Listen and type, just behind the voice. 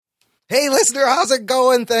Hey, listener, how's it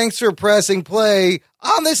going? Thanks for pressing play.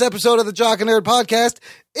 On this episode of the Jock and Nerd podcast,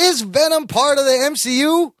 is Venom part of the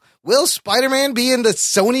MCU? Will Spider-Man be in the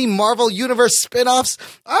Sony Marvel Universe spin-offs?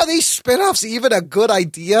 Are these spin-offs even a good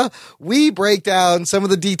idea? We break down some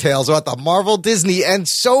of the details about the Marvel, Disney, and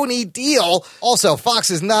Sony deal. Also,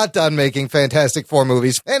 Fox is not done making Fantastic Four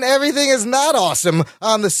movies, and everything is not awesome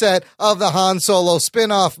on the set of the Han Solo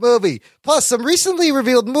spin-off movie. Plus, some recently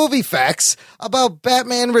revealed movie facts about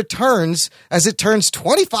Batman Returns as it turns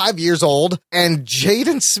 25 years old, and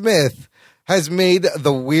Jaden Smith has made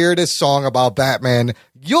the weirdest song about Batman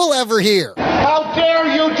you'll ever hear. How dare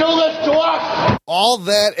you do this to us? All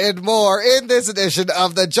that and more in this edition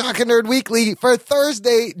of the Jock and Nerd Weekly for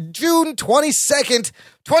Thursday, June 22nd,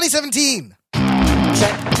 2017.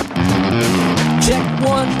 Check. Check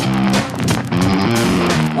one.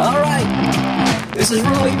 All right. This is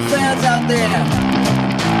for all you fans out there.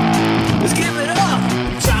 Let's give it up.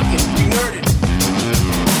 Jockin', we nerded.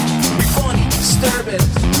 We funny, disturbing.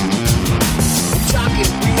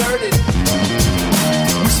 Jockin', we nerded.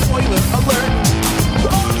 We spoiler alert.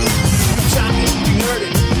 Oh yeah. Jockin', we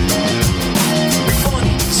nerded. We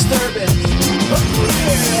funny, disturbing. Oh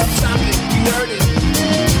yeah. Jockin', we nerded.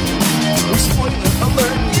 We spoiler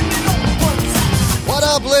alert. You know what's up. What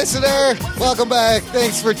up, listener? Welcome back.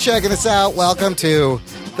 Thanks for checking us out. Welcome to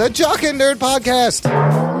the Jock and Nerd podcast.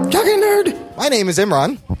 Jock and Nerd. My name is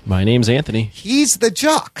Imran. My name's Anthony. He's the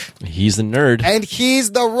Jock. He's the nerd. And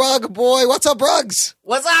he's the Rug Boy. What's up, Rugs?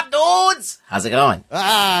 What's up, dudes? How's it going?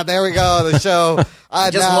 Ah, there we go. The show.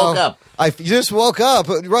 Just woke up. You just woke up.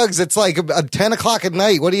 Rugs, it's like 10 o'clock at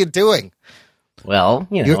night. What are you doing? Well,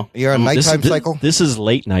 you know. You're a nighttime cycle? This is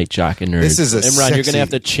late night Jock and Nerd. This is a Imran, sexy... you're going to have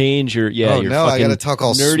to change your Oh, your no, I fucking gotta talk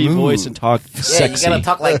all nerdy smooth. voice and talk Yeah, sexy. you gotta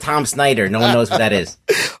talk like Tom Snyder. No one knows who that is.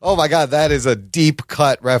 Oh, my God. That is a deep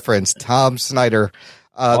cut reference. Tom Snyder.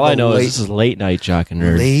 All I know is this is late night Jock and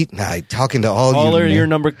Nerd. Late night. Talking to all Caller, you...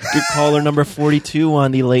 your caller number 42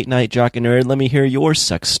 on the late night Jock and Nerd. Let me hear your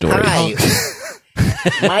sex story. Hi.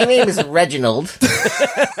 My name is Reginald.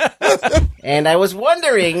 And I was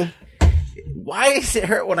wondering, why does it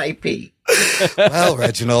hurt when I pee? Well,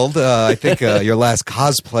 Reginald, I think your last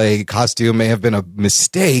cosplay costume may have been a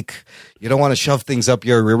mistake. You don't want to shove things up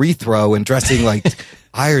your urethra when dressing like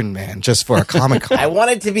Iron Man just for a Comic-Con. I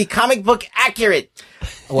wanted to be comic book accurate.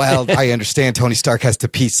 Well, I understand Tony Stark has to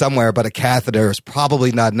pee somewhere, but a catheter is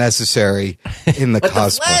probably not necessary in the But the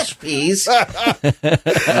cosplay. Flash pees.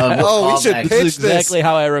 Oh, we should pitch This is exactly this.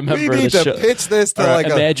 how I remember We need the to show. pitch this to or like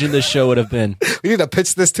imagine the show would have been. We need to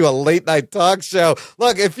pitch this to a late night talk show.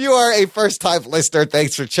 Look, if you are a first time listener,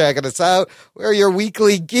 thanks for checking us out. We're your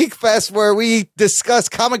weekly Geek Fest where we discuss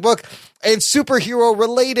comic book and superhero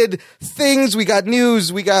related things. We got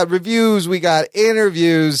news, we got reviews, we got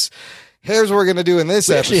interviews. Here's what we're going to do in this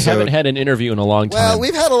We episode. actually haven't had an interview in a long time. Well,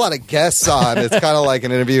 we've had a lot of guests on. It's kind of like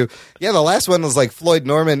an interview. Yeah, the last one was like Floyd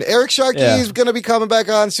Norman. Eric Sharkey is going to be coming back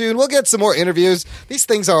on soon. We'll get some more interviews. These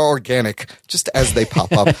things are organic, just as they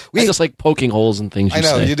pop up. I just like poking holes in things you I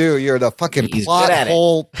know, say. you do. You're the fucking He's plot good at it.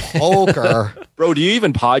 hole poker. Bro, do you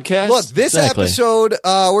even podcast? Look, this Exactly. episode,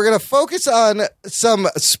 we're going to focus on some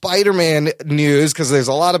Spider-Man news because there's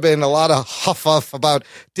been a lot of huff about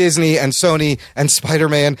Disney and Sony and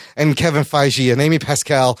Spider-Man and Kevin Feige and Amy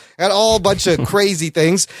Pascal and all a bunch of crazy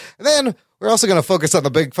things. And then we're also going to focus on the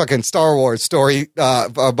big fucking Star Wars story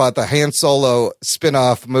about the Han Solo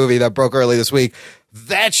spin-off movie that broke early this week.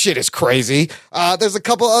 That shit is crazy. There's a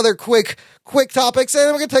couple other quick topics, and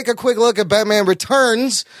we're going to take a quick look at Batman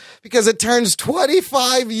Returns because it turns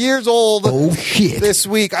 25 years old this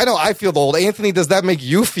week. I know I feel old. Anthony, does that make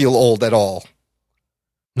you feel old at all?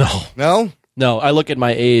 No. No? No, I look at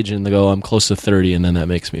my age and go, I'm close to 30, and then that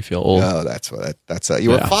makes me feel old. No, you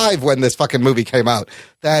were 5 when this fucking movie came out.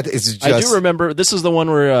 That is just... I do remember, this is the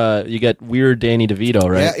one where you get weird Danny DeVito,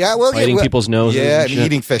 right? Yeah, we'll Biting people's noses. Yeah, and shit.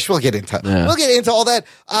 eating fish. We'll get into Yeah. all that.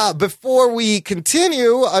 Before we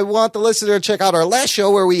continue, I want the listener to check out our last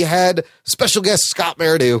show where we had special guest Scott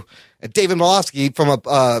Meridew and David Malofsky from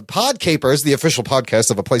Podcapers, the official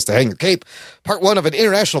podcast of A Place to Hang Your Cape, part 1 of an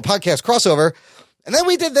international podcast crossover. And then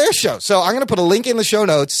we did their show. So I'm going to put a link in the show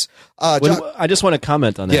notes. I just want to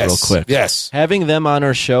comment on that real quick. Yes. Having them on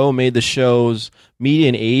our show made the show's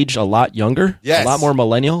median age a lot younger, Yes. a lot more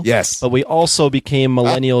millennial. Yes. But we also became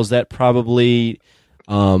millennials that probably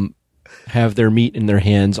have their meat in their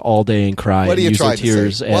hands all day and cry What are and you use their trying to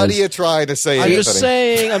tears. say? What are you trying to say, I'm Anthony? just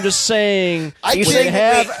saying. I when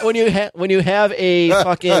can't- you have a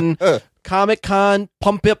fucking Comic-Con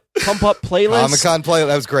pump up playlist. Comic-Con play.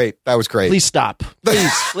 That was great. Please stop.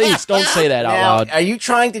 Please don't say that out Now, loud. are you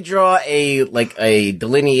trying to draw a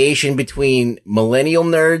delineation between millennial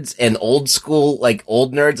nerds and old school, like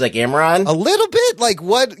old nerds like Imran? A little bit like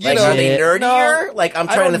what you Like, know. are they nerdier? No, Like, I'm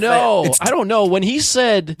I trying don't to know. I don't know. When he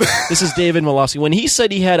said, this is David Malosky, when he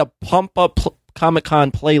said he had a pump up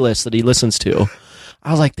Comic-Con playlist that he listens to, I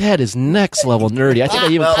was like, that is next level nerdy. I think I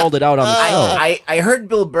even called it out on the show. I heard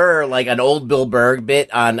Bill Burr, like an old Bill Burr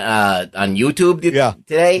bit on YouTube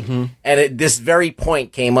today, and this very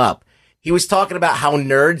point came up. He was talking about how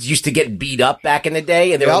nerds used to get beat up back in the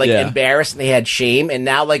day, and they were embarrassed and they had shame, and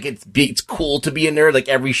now like it's cool to be a nerd. Like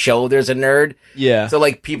every show, there's a nerd. Yeah. So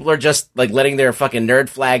like people are just like letting their fucking nerd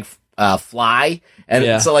flag fly.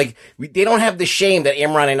 And so, like, they don't have the shame that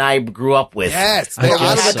Imran and I grew up with. Yes, where we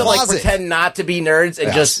out of had the to, like, closet. pretend not to be nerds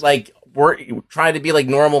and just, like, we're trying to be, like,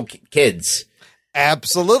 normal kids.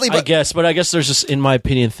 Absolutely, I guess there's just, in my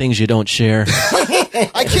opinion, things you don't share.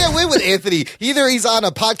 I can't win with Anthony. Either he's on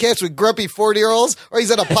a podcast with grumpy 40-year-olds or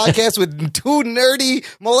he's on a podcast with two nerdy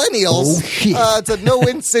millennials. It's a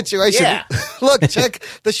no-win situation. Yeah. Look, check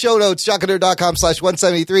the show notes,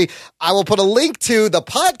 jockandnerd.com/173. I will put a link to the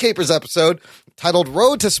Podcapers episode titled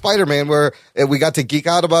Road to Spider-Man, where we got to geek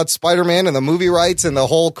out about Spider-Man and the movie rights and the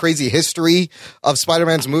whole crazy history of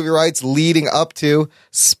Spider-Man's movie rights leading up to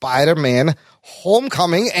Spider-Man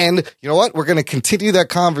Homecoming. And you know what? We're going to continue that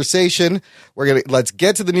conversation. Let's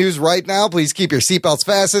get to the news right now. Please keep your seatbelts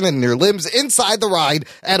fastened and your limbs inside the ride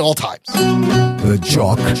at all times. The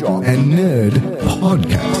Jock and Nerd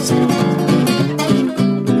Podcast.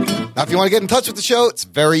 Now, if you want to get in touch with the show, it's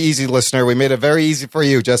very easy, listener. We made it very easy for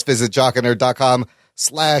you. Just visit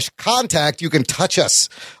jockandnerd.com/contact. You can touch us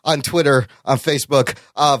on Twitter, on Facebook,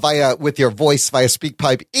 with your voice via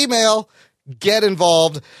SpeakPipe email. Get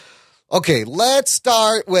involved. Okay, let's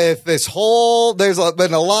start with this whole. There's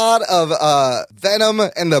been a lot of Venom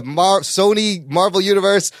and the Sony Marvel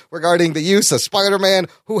universe regarding the use of Spider-Man.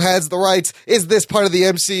 Who has the rights? Is this part of the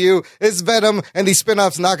MCU? Is Venom and these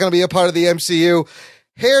spinoffs not going to be a part of the MCU?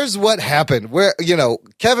 Here's what happened. Where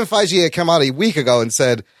Kevin Feige had come out a week ago and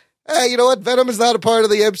said, "Hey, you know what? Venom is not a part of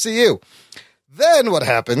the MCU." Then what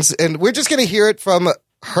happens? And we're just going to hear it from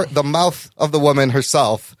the mouth of the woman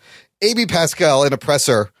herself, Amy Pascal, in a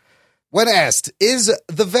presser. When asked, is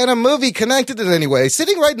the Venom movie connected in any way?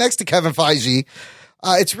 Sitting right next to Kevin Feige.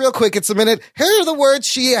 It's real quick. It's a minute. Here are the words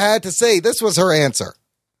she had to say. This was her answer.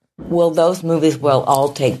 Well, those movies will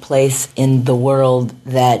all take place in the world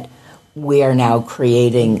that we are now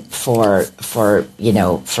creating for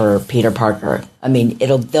Peter Parker. I mean,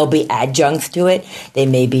 there'll be adjuncts to it. They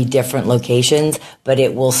may be different locations, but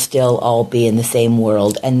it will still all be in the same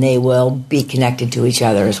world, and they will be connected to each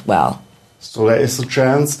other as well. So there is a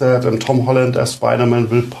chance that Tom Holland as Spider-Man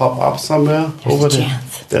will pop up somewhere over there.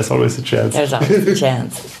 Chance. There's always a chance. There's always a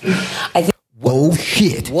chance. I think. Whoa,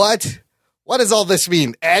 shit. What does all this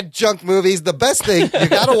mean? Adjunct movies. The best thing, you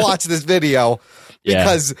got to watch this video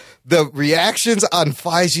because the reactions on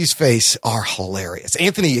Feige's face are hilarious.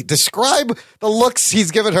 Anthony, describe the looks he's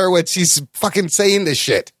giving her when she's fucking saying this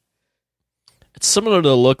shit. It's similar to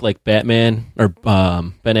the look like Batman or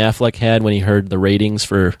Ben Affleck had when he heard the ratings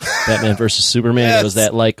for Batman versus Superman. Yes. It was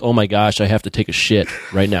that like, oh my gosh, I have to take a shit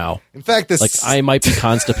right now. In fact, I might be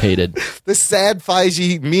constipated. The sad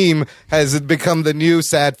Feige meme has become the new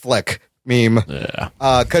sad flick meme. Yeah.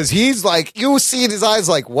 Because he's like, you see in his eyes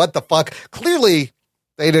like, what the fuck? Clearly,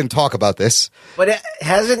 they didn't talk about this. But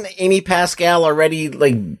hasn't Amy Pascal already,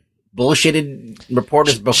 like, bullshitted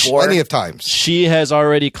reporters before? Plenty of times. She has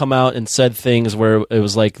already come out and said things where it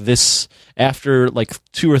was like this after like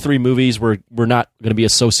 2 or 3 movies we're not going to be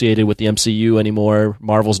associated with the MCU anymore.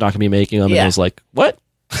 Marvel's not going to be making them. And I was like, what?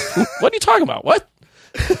 What are you talking about? What?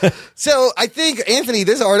 So I think, Anthony,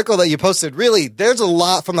 this article that you posted, really, there's a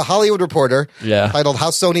lot from the Hollywood Reporter titled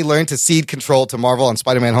How Sony Learned to Cede Control to Marvel on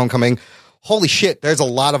Spider-Man Homecoming. Holy shit, there's a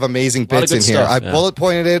lot of amazing bits in here. I bullet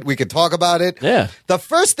pointed it. We could talk about it. Yeah. The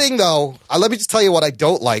first thing, though, let me just tell you what I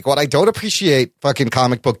don't like, what I don't appreciate fucking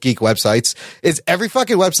comic book geek websites is every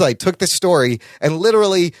fucking website took this story and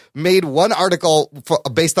literally made one article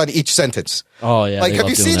based on each sentence. Oh, yeah. Like, have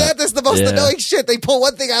you seen that? That's the most annoying shit. They pull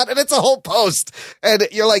one thing out and it's a whole post. And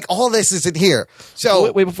you're like, all this isn't here.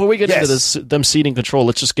 So, wait before we get into this, them ceding control,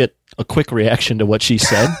 let's just get a quick reaction to what she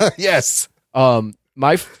said. Yes.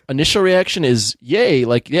 My initial reaction is, yay,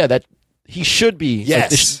 like, yeah, that he should be.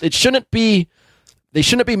 Yes. Like, it shouldn't be, they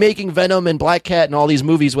shouldn't be making Venom and Black Cat and all these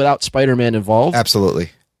movies without Spider-Man involved.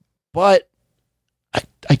 Absolutely. But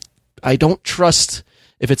I don't trust,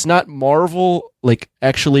 if it's not Marvel, like,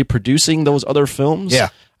 actually producing those other films,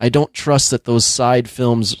 I don't trust that those side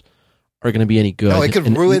films are going to be any good. No, it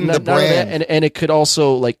could ruin the brand. And it could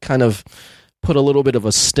also like kind of put a little bit of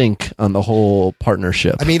a stink on the whole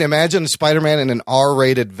partnership. I mean, imagine Spider-Man in an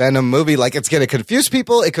R-rated Venom movie. Like, it's going to confuse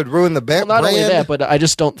people. It could ruin the brand. Not only that, but I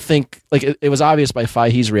just don't think, like, it was obvious by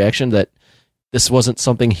Feige's reaction that this wasn't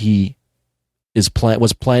something he was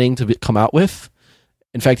planning to come out with.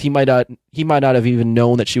 In fact, he might not have even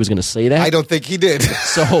known that she was going to say that. I don't think he did.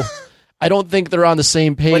 So I don't think they're on the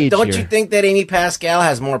same page. But don't here. you think that Amy Pascal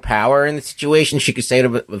has more power in the situation? She could say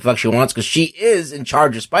what the fuck she wants because she is in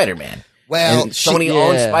charge of Spider-Man. Well, and Sony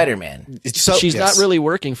owns Spider-Man. She's not really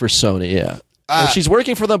working for Sony, yeah. She's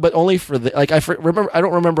working for them, but only for the like. I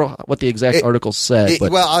don't remember what the exact article said. But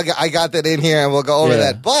well, I got that in here, and we'll go over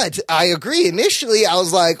that. But I agree. Initially, I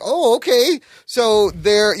was like, "Oh, okay." So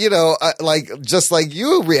they're, like just like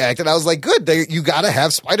you reacted. I was like, "Good, you got to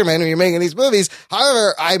have Spider-Man when you're making these movies."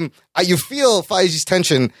 However, you feel Feige's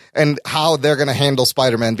tension and how they're going to handle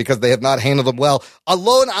Spider-Man because they have not handled him well.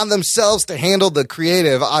 Alone on themselves to handle the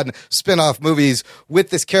creative on spin-off movies with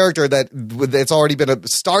this character that's already been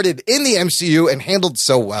started in the MCU and handled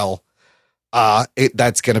so well.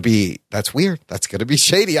 That's weird. That's going to be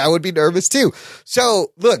shady. I would be nervous too.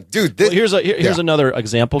 So look, dude, here's another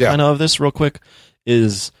example kind of this real quick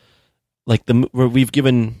is like where we've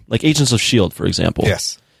given like Agents of S.H.I.E.L.D., for example.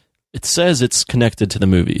 Yes. It says it's connected to the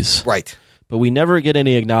movies. Right. But we never get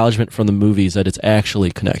any acknowledgement from the movies that it's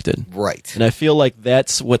actually connected. Right. And I feel like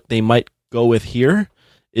that's what they might go with here,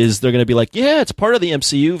 is they're going to be like, yeah, it's part of the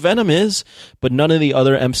MCU, Venom is, but none of the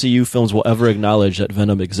other MCU films will ever acknowledge that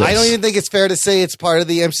Venom exists. I don't even think it's fair to say it's part of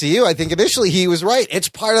the MCU. I think initially he was right. It's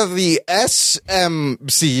part of the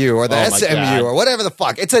SMCU or the SMU or whatever the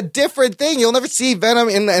fuck. It's a different thing. You'll never see Venom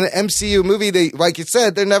in an MCU movie. Like you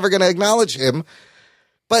said, they're never going to acknowledge him.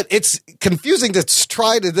 But it's confusing to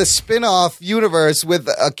try this spin-off universe with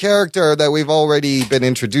a character that we've already been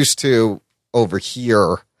introduced to over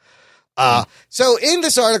here. So in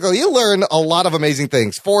this article, you learn a lot of amazing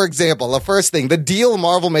things. For example, the first thing, the deal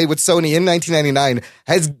Marvel made with Sony in 1999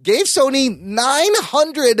 gave Sony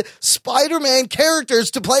 900 Spider-Man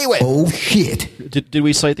characters to play with. Oh, shit. Did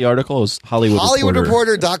we cite the article? It was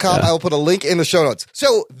HollywoodReporter.com. Yeah. I will put a link in the show notes.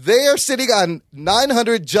 So they are sitting on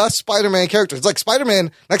 900 just Spider-Man characters. It's like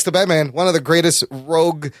Spider-Man next to Batman, one of the greatest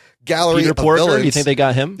rogue gallery Peter of Porker, villains. do you think they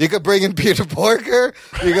got him? You could bring in Peter Porker.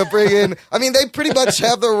 You could bring in... I mean, they pretty much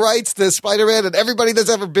have the rights to Spider-Man and everybody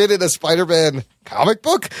that's ever been in a Spider-Man comic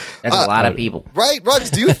book. That's a lot of people. Right,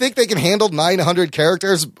 Ruggs, do you think they can handle 900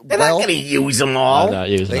 characters They're not going to use them all.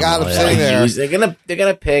 They got them sitting there. They're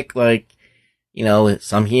gonna pick, like,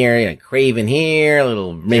 some here, Craven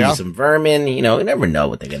here, maybe some Vermin. You never know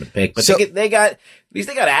what they're going to pick. But they got... At least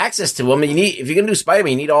they got access to them. And if you're going to do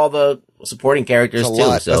Spider-Man, you need all the supporting characters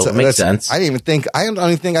too. So it makes sense. I don't even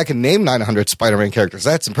think I can name 900 Spider-Man characters.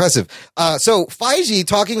 That's impressive. So Feige,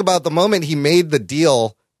 talking about the moment he made the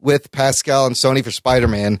deal with Pascal and Sony for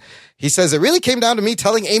Spider-Man, he says, it really came down to me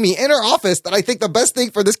telling Amy in her office that I think the best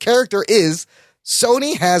thing for this character is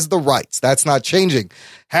Sony has the rights. That's not changing.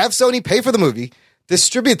 Have Sony pay for the movie,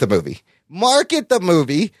 distribute the movie, market the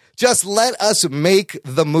movie. Just let us make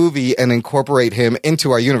the movie and incorporate him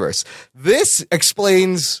into our universe. This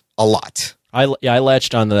explains a lot. I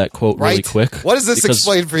latched onto that quote really quick. What does this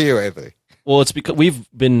explain for you, Anthony? Well, it's because we've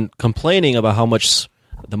been complaining about how much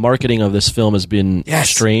the marketing of this film has been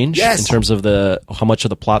strange in terms of how much of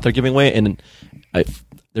the plot they're giving away, and a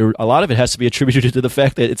lot of it has to be attributed to the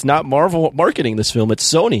fact that it's not Marvel marketing this film; it's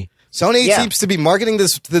Sony. Sony seems to be marketing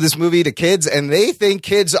this movie to kids, and they think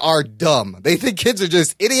kids are dumb. They think kids are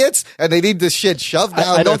just idiots, and they need this shit shoved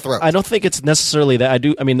down their throat. I don't think it's necessarily that.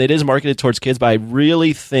 I mean, it is marketed towards kids, but I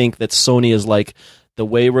really think that Sony is like, the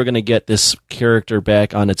way we're going to get this character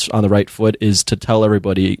back on the right foot is to tell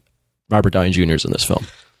everybody Robert Downey Jr. is in this film.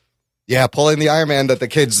 Yeah, pulling the Iron Man that the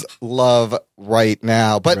kids love right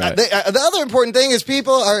now. But the other important thing is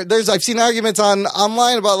I've seen arguments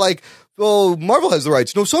online about like, well, Marvel has the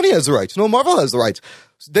rights. No, Sony has the rights. No, Marvel has the rights.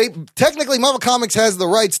 Technically, Marvel Comics has the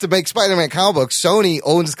rights to make Spider-Man comic books. Sony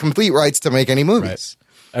owns complete rights to make any movies.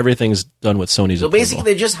 Right. Everything's done with Sony's approval. Basically,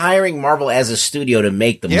 they're just hiring Marvel as a studio to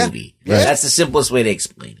make the movie. Right? That's the simplest way to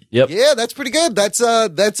explain it. Yep. Yeah, that's pretty good. That's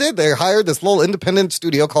it. They hired this little independent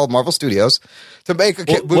studio called Marvel Studios to make a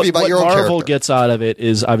movie about your own character. What Marvel gets out of it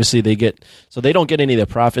is obviously they don't get any of the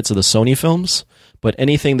profits of the Sony films. But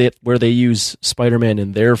anything where they use Spider-Man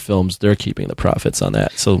in their films, they're keeping the profits on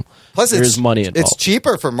that. So plus there's money involved. It's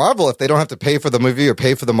cheaper for Marvel if they don't have to pay for the movie or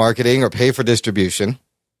pay for the marketing or pay for distribution.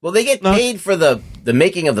 Well, they get paid for the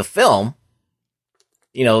making of the film.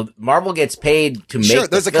 Marvel gets paid to make the film.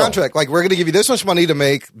 There's a contract. Like, we're going to give you this much money to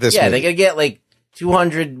make this movie. They're going to get, like,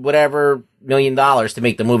 $200 whatever million to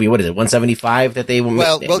make the movie. What is it? 175 that they will.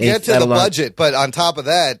 Well, we'll get to the budget, but on top of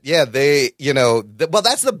that, yeah, they, well,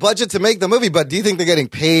 that's the budget to make the movie. But do you think they're getting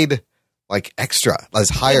paid like extra as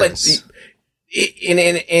hires?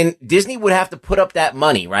 And Disney would have to put up that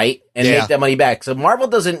money, right, and make that money back. So Marvel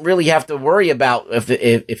doesn't really have to worry about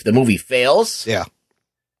if the movie fails. Yeah,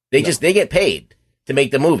 they get paid to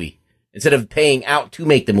make the movie instead of paying out to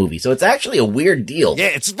make the movie. So it's actually a weird deal. Yeah,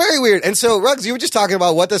 it's very weird. And so, Ruggs, you were just talking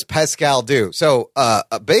about what does Pascal do? So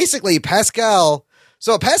basically, Pascal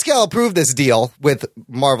approved this deal with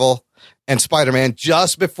Marvel and Spider-Man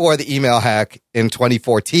just before the email hack in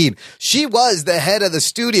 2014. She was the head of the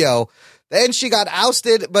studio. Then she got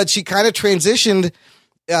ousted, but she kind of transitioned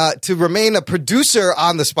to remain a producer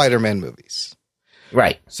on the Spider-Man movies.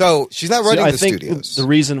 Right. So she's not running the studios. The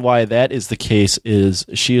reason why that is the case is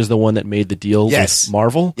she is the one that made the deal with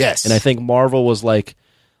Marvel. Yes. And I think Marvel was like...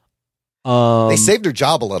 they saved her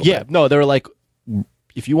job a little bit. Yeah, no, they were like,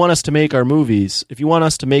 if you want us to make our movies, if you want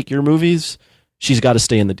us to make your movies... She's got to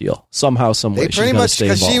stay in the deal somehow, some way. They pretty much,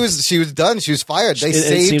 because she was done. She was fired. They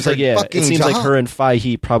saved her fucking It seems job. like her and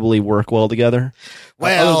Feige probably work well together.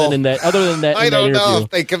 Well, other than that, I don't know if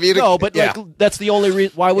they communicate. No, but like that's the only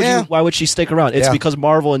reason. Why would she stick around? It's because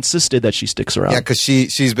Marvel insisted that she sticks around. Yeah, because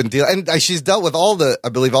she's been dealing, and she's dealt with all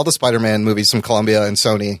the Spider-Man movies from Columbia and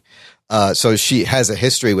Sony. So she has a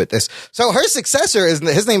history with this. So her successor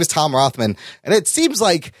his name is Tom Rothman, and it seems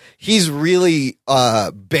like he's really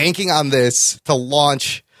banking on this to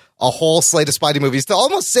launch a whole slate of Spidey movies to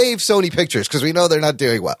almost save Sony Pictures, because we know they're not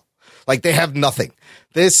doing well. Like, they have nothing.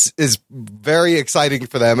 This is very exciting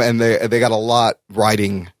for them, and they got a lot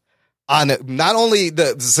riding on not only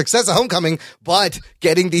the success of Homecoming, but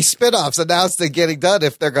getting these spinoffs announced and getting done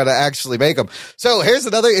if they're going to actually make them. So here's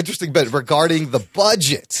another interesting bit regarding the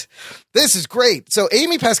budget. This is great. So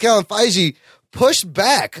Amy Pascal and Feige pushed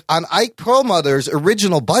back on Ike Perlmutter's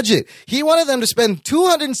original budget. He wanted them to spend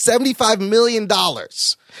 $275 million,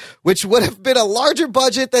 which would have been a larger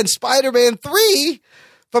budget than Spider-Man 3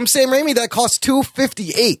 from Sam Raimi that cost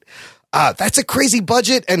 $258. That's a crazy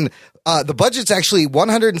budget, and the budget's actually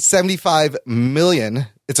 $175 million.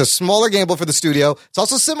 It's a smaller gamble for the studio. It's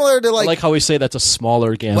also similar to I like how we say that's a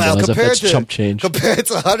smaller gamble, as if that's chump change. Compared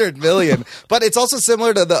to $100 million. But it's also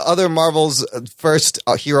similar to the other Marvel's first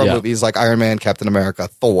hero movies like Iron Man, Captain America,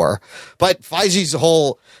 Thor. But Feige's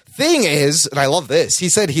whole thing is, and I love this, he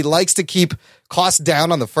said he likes to keep costs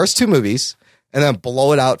down on the first two movies and then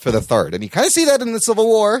blow it out for the third. And you kind of see that in the Civil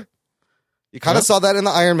War. You kind of saw that in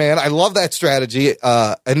the Iron Man. I love that strategy.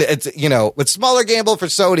 And it's, with smaller gamble for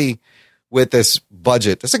Sony with this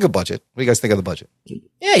budget. That's a good budget. What do you guys think of the budget?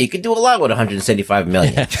 Yeah, you could do a lot with $175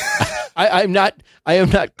 million. I am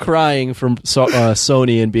not crying from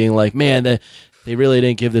Sony and being like, man, they really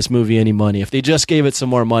didn't give this movie any money. If they just gave it some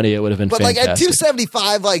more money, it would have been fantastic. But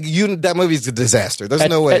at $275, that movie's a disaster. There's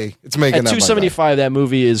no way it's making that money. At $275, that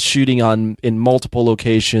movie is shooting in multiple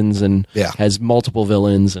locations and has multiple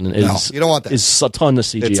villains and you don't want that. Is a ton of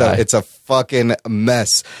CGI. It's a fucking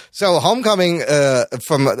mess. So Homecoming,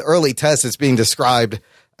 from early tests, it's being described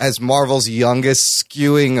as Marvel's youngest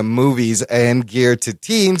skewing movies and geared to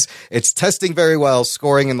teens. It's testing very well,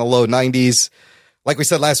 scoring in the low 90s. Like we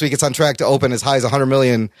said last week, it's on track to open as high as $100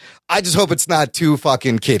 million. I just hope it's not too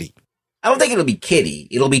fucking kiddie. I don't think it'll be kiddie.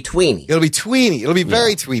 It'll be tweeny. It'll be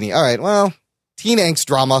very tweeny. All right, well, teen angst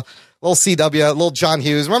drama, little CW, little John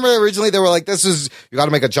Hughes. Remember originally they were like, you got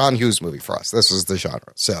to make a John Hughes movie for us. This was the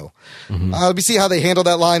genre. So we see how they handle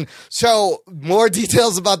that line. So more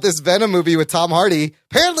details about this Venom movie with Tom Hardy.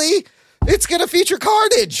 Apparently, it's going to feature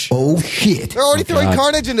Carnage. Oh, shit. They're already throwing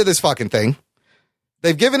Carnage into this fucking thing.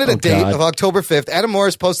 They've given it a date of October 5th. Adam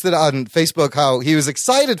Morris posted on Facebook how he was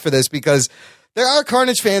excited for this because there are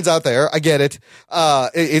Carnage fans out there. I get it.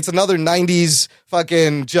 It's another 90s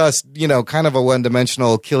fucking just, kind of a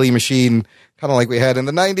one-dimensional killing machine, kind of like we had in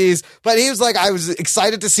the 90s. But he was like, I was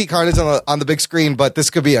excited to see Carnage on the big screen, but this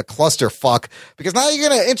could be a clusterfuck because now you're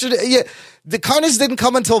going to introduce... the Carnage didn't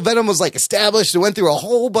come until Venom was established. It went through a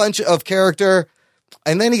whole bunch of character,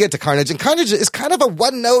 and then you get to Carnage. And Carnage is kind of a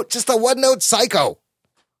one-note psycho.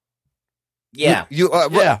 Yeah. Were you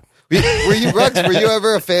Ruggs? Were you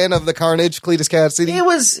ever a fan of the Carnage Cletus Cassidy?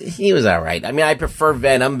 He was all right. I mean, I prefer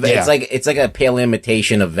Venom. Yeah. It's like a pale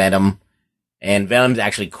imitation of Venom, and Venom's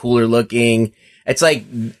actually cooler looking. It's like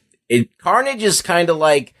Carnage is kind of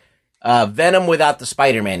like Venom without the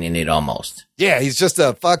Spider-Man in it, almost. Yeah, he's just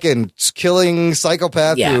a fucking killing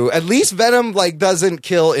psychopath who, at least Venom doesn't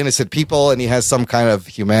kill innocent people, and he has some kind of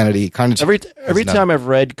humanity. Carnage. Every time I've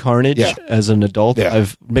read Carnage as an adult,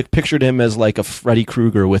 I've pictured him as like a Freddy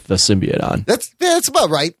Krueger with the symbiote on. That's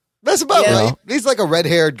about right. That's about Yeah. right. He's like a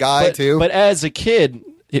red-haired guy too. But as a kid,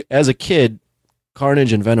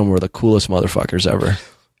 Carnage and Venom were the coolest motherfuckers ever.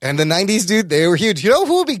 And the 90s, dude, they were huge. You know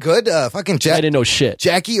who would be good? Fucking I didn't know shit.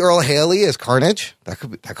 Jackie Earl Haley as Carnage. That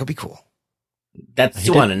could be cool. That's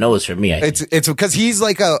too on the nose for me. I think. It's because he's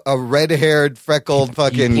like a red-haired, freckled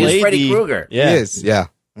fucking. He's Freddy Krueger. Yeah. He is, yeah.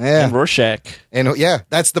 Yeah. And Rorschach. And yeah,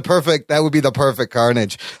 that would be the perfect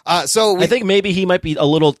Carnage. I think maybe he might be a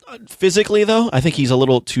little, physically though, I think he's a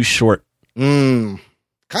little too short. Carnage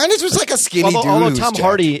was like a skinny dude. Although Tom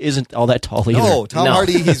Hardy isn't all that tall either. No, Tom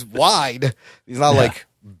Hardy, he's wide. He's not like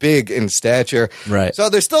big in stature. Right. So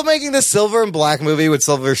they're still making this silver and black movie with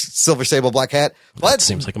Silver Sable Black Hat. But That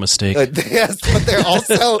seems like a mistake. yes, but they're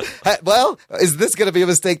also well, is this going to be a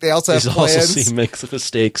mistake? They also have These plans. also seem mixed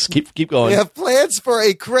mistakes. Keep going. They have plans for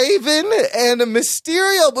a Craven and a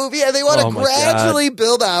Mysterio movie, and they want to gradually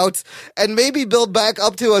build out and maybe build back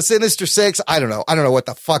up to a Sinister Six. I don't know what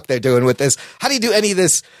the fuck they're doing with this. How do you do any of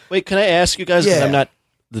this? Wait, can I ask you guys? 'Cause I'm not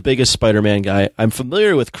the biggest Spider-Man guy. I'm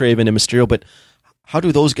familiar with Craven and Mysterio, but how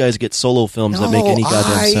do those guys get solo films that make any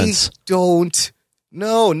goddamn sense? Don't.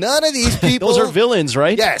 No, none of these people. Those are villains,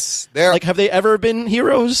 right? Yes, they're like. Have they ever been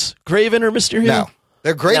heroes? Craven or Mysterio? No.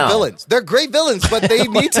 They're great villains. They're great villains, but they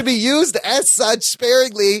need to be used as such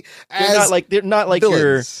sparingly. They're not like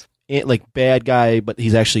villains. your like bad guy, but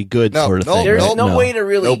he's actually good sort of thing. There's right? no way to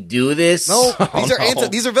really do this. No,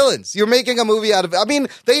 these are villains. You're making a movie out of. I mean,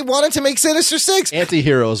 they wanted to make Sinister Six.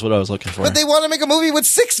 Anti-hero is what I was looking for. But they want to make a movie with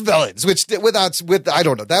 6 villains, which with I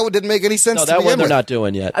don't know. That didn't make any sense. No, to that begin one they're with. not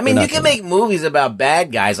doing yet. I mean, you can make movies about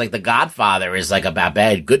bad guys, like The Godfather is like about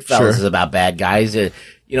bad. Goodfellas is about bad guys.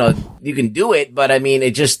 You can do it, but I mean,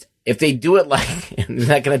 it just if they do it like they're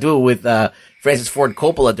not going to do it with Francis Ford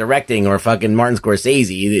Coppola directing or fucking Martin Scorsese.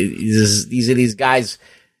 These are these guys,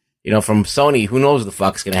 from Sony. Who knows what the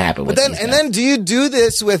fuck's going to happen with these guys. Then do you do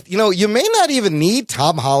this with, you may not even need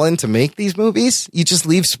Tom Holland to make these movies. You just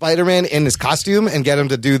leave Spider-Man in his costume and get him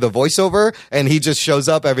to do the voiceover, and he just shows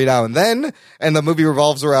up every now and then, and the movie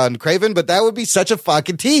revolves around Craven, but that would be such a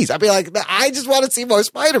fucking tease. I'd be like, I just want to see more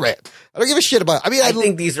Spider-Man. I don't give a shit about it. I mean, I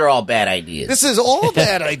think these are all bad ideas. This is all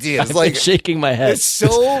bad ideas. I've been shaking my head. It's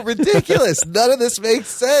so ridiculous. None of this makes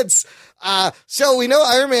sense. So we know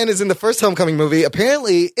Iron Man is in the first Homecoming movie.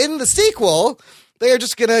 Apparently, in the sequel, they are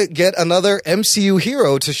just going to get another MCU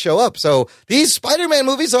hero to show up. So these Spider-Man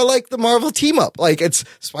movies are like the Marvel team-up. Like, it's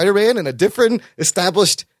Spider-Man and a different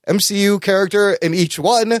established MCU character in each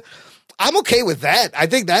one. I'm okay with that. I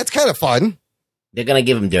think that's kind of fun. They're going to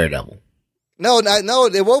give him Daredevil. No,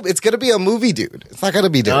 it won't. It's going to be a movie dude. It's not going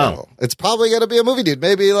to be Daredevil. It's probably going to be a movie dude.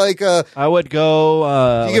 Maybe like I would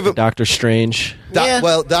go give him Doctor Strange.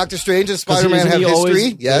 Well, Doctor Strange and Spider-Man have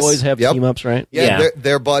history. They always have team-ups, right? Yeah.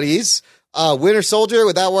 They're buddies. Winter Soldier,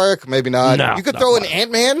 would that work? Maybe not. No, you could throw in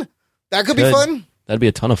Ant-Man. That could be fun. That'd be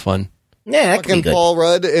a ton of fun. Yeah, that could be Fucking good. Paul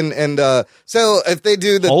Rudd and so if they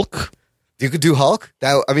do the Hulk. You could do Hulk.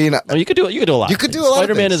 You could do a lot. You could do a lot.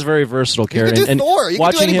 Spider-Man is a very versatile character, You could do Thor. You could do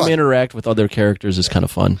watching him anybody. interact with other characters is kind of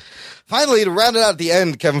fun. Finally, to round it out at the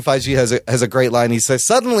end, Kevin Feige has a great line. He says,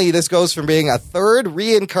 "Suddenly, this goes from being a third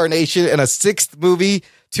reincarnation in a 6th movie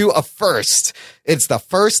to a first. It's the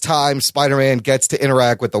first time Spider-Man gets to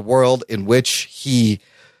interact with the world in which he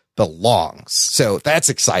belongs." So that's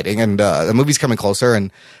exciting, and the movie's coming closer,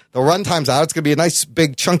 and the runtime's out. It's going to be a nice,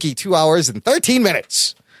 big, chunky 2 hours and 13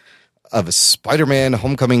 minutes of Spider-Man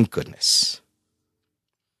Homecoming goodness.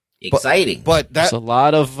 Exciting. But There's a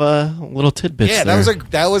lot of little tidbits. yeah, there.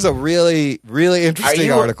 that was a really, really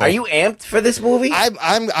interesting article. Are you amped for this movie?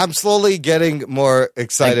 I'm slowly getting more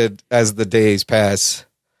excited as the days pass.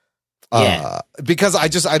 Because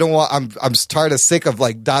I don't want. I'm tired of sick of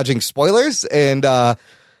like dodging spoilers, and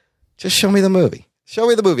just show me the movie. Show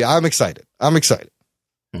me the movie. I'm excited.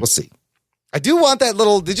 We'll see. I do want that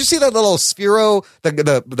little. Did you see that little Sphero,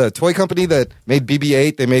 the toy company that made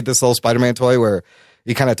BB-8? They made this little Spider-Man toy where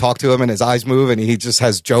you kind of talk to him and his eyes move and he just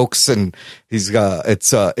has jokes and he's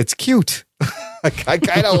it's cute. I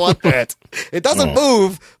kind of want that. It doesn't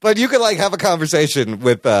move, but you could like have a conversation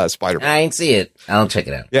with Spider-Man. I ain't see it. I'll check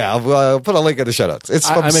it out. Yeah, I'll put a link in the show notes. It's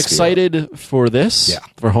from I'm Sphero. excited for this. Yeah.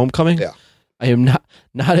 For Homecoming. Yeah. I am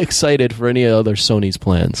not excited for any other Sony's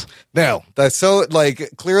plans. No, that's so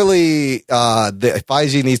like clearly the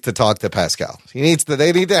Feige needs to talk to Pascal. They need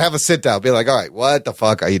to have a sit down, be like, all right, what the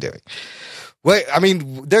fuck are you doing? Wait, I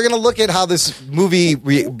mean, they're going to look at how this movie,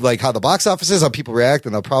 how the box office is, how people react,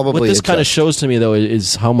 and they'll probably. What this kind of shows to me, though,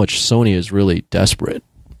 is how much Sony is really desperate.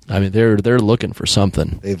 I mean, they're looking for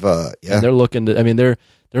something. They've And they're looking to. I mean, they're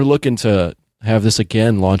looking to have this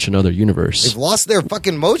again launch another universe. They've lost their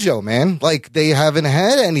fucking mojo, man. Like, they haven't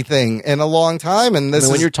had anything in a long time. And this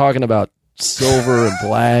when you're talking about Silver and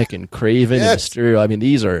Black and Craven and Mysterio, I mean,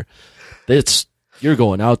 you're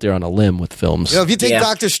going out there on a limb with films. You know, if you take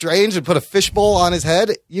Doctor Strange and put a fishbowl on his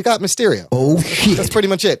head, you got Mysterio. Oh, shit. That's pretty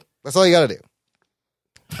much it. That's all you got to do.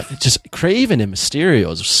 Just Craven and Mysterio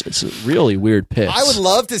it's a really weird pitch. I would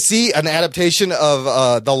love to see an adaptation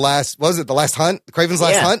of The Last Hunt? Craven's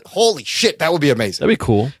Last Hunt? Holy shit, that would be amazing. That'd be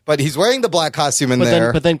cool. But he's wearing the black costume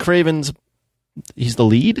there. But then Craven's, he's the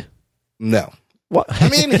lead? No. What? I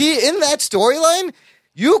mean, he in that storyline,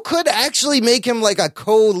 you could actually make him like a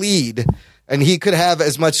co-lead, and he could have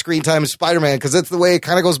as much screen time as Spider-Man, because that's the way it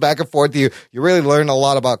kind of goes back and forth. You really learn a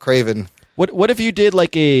lot about Craven. What if you did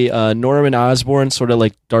like a Norman Osborn sort of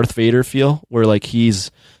like Darth Vader feel, where like he's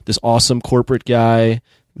this awesome corporate guy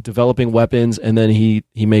developing weapons, and then he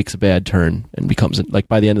makes a bad turn and becomes like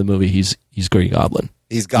by the end of the movie he's Green Goblin.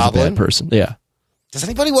 He's Goblin? He's a bad person. Yeah. Does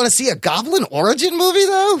anybody want to see a Goblin origin movie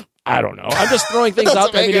though? I don't know. I'm just throwing things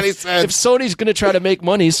out there. I mean, if Sony's going to try to make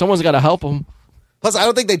money, someone's got to help them. Plus, I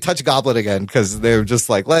don't think they'd touch Goblin again because they're just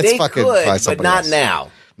like, let's fucking try something. But not else.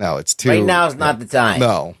 now. No, it's too. Right now is not the time.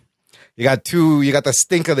 No. You got the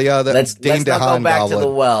stink of the other. Let's not go back to the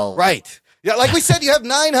well. Right. Yeah, like we said, you have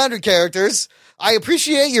 900 characters. I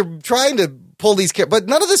appreciate you're trying to pull these characters, but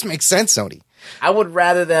none of this makes sense, Sony. I would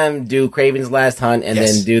rather them do Craven's Last Hunt and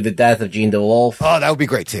then do the death of Gene DeWolf. Oh, that would be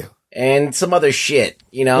great too. And some other shit,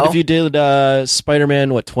 you know? What if you did Spider-Man,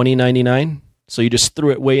 2099? So you just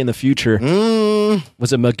threw it way in the future.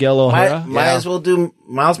 Was it Miguel O'Hara? Might as well do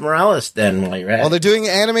Miles Morales then while you're at it. Well, they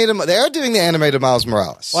are doing the animated Miles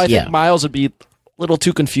Morales. Well, I think Miles would be a little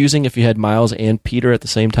too confusing if you had Miles and Peter at the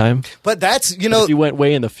same time. But that's, But if you went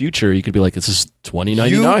way in the future, you could be like, this is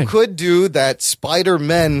 2099. You could do that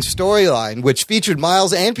Spider-Man storyline, which featured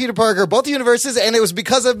Miles and Peter Parker, both universes, and it was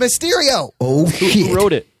because of Mysterio. Oh, shit. Who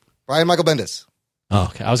wrote it? Brian Michael Bendis. Oh,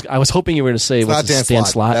 okay. I was hoping you were going to say it was Stan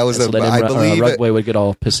Slott. That was I believe Rugway would get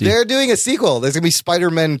all pissy. They're doing a sequel. There's going to be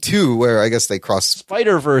Spider-Man 2, where I guess they cross.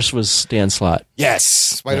 Spider-Verse was Stan Slott. Yes.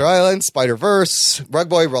 Spider Island, Spider-Verse.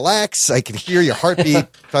 Rugboy, relax. I can hear your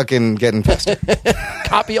heartbeat fucking getting faster.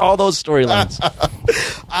 Copy all those storylines.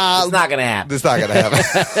 It's not going to happen. It's not going to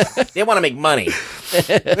happen. They want to make money.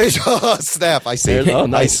 Oh, snap. I see. Oh,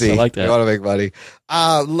 nice. I see. I like that. You want to make money.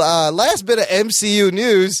 Last bit of MCU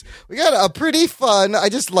news. We got a pretty fun, I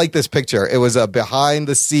just like this picture. It was a behind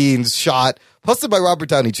the scenes shot posted by Robert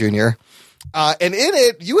Downey Jr. And in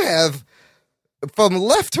it, you have from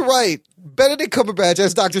left to right, Benedict Cumberbatch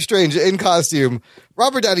as Doctor Strange in costume,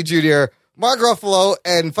 Robert Downey Jr., Mark Ruffalo,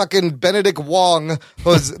 and fucking Benedict Wong,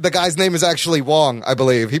 who's the guy's name is actually Wong, I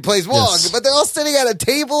believe. He plays Wong, but they're all sitting at a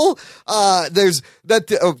table. There's that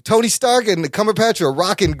Tony Stark and Cumberbatch are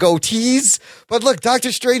rocking goatees. But look,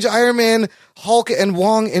 Doctor Strange, Iron Man, Hulk, and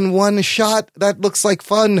Wong in one shot. That looks like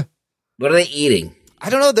fun. What are they eating? I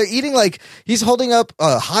don't know. They're eating like he's holding up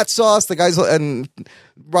hot sauce. The guys and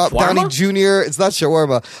Rob Downey Jr. It's not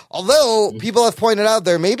shawarma. Although people have pointed out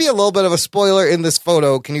there may be a little bit of a spoiler in this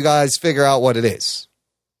photo. Can you guys figure out what it is?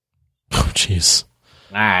 Oh, jeez.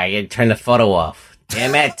 You turn the photo off.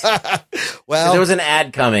 Damn it. Well, there was an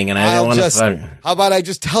ad coming, and I didn't want to. How about I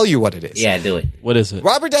just tell you what it is? Yeah, do it. What is it?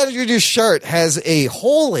 Robert Downey Jr.'s shirt has a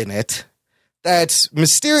hole in it that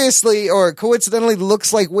mysteriously or coincidentally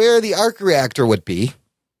looks like where the arc reactor would be.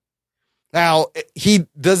 Now,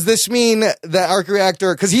 does this mean the arc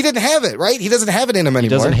reactor, because he didn't have it, right? He doesn't have it in him anymore. He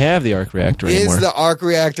doesn't have the arc reactor anymore. Is the arc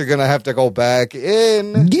reactor going to have to go back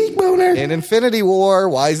in Infinity War?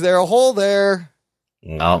 Why is there a hole there?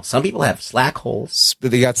 No, some people have slack holes.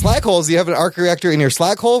 They got slack holes. Do you have an arc reactor in your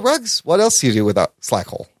slack hole, Rugs? What else do you do with a slack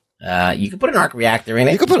hole? You can put an arc reactor in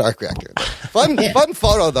it. You can put an arc reactor in it. Fun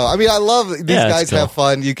photo, though. I mean, I love these guys have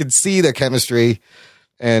fun. You can see their chemistry.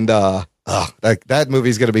 And that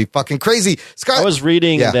movie's going to be fucking crazy. I was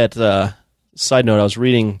reading that, side note, I was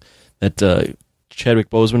reading that Chadwick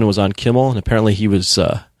Boseman was on Kimmel, and apparently he was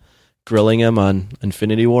grilling him on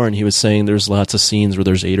Infinity War, and he was saying there's lots of scenes where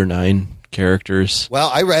there's 8 or 9 characters. Well,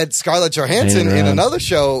 I read Scarlett Johansson in another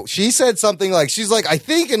show. She said something like, she's like, I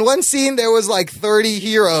think in one scene there was like 30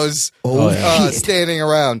 heroes standing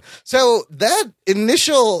around. So that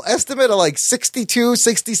initial estimate of like 62,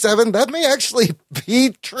 67, that may actually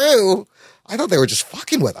be true. I thought they were just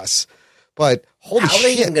fucking with us. But holy shit. How are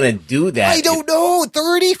they even going to do that? I don't know.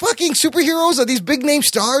 30 fucking superheroes are these big name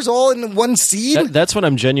stars all in one scene? That's what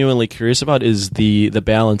I'm genuinely curious about is the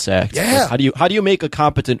balance act. Yeah. Like, how do you make a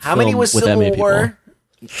competent film many was with Civil that many War?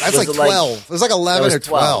 people? That's like 12. It was like 11 or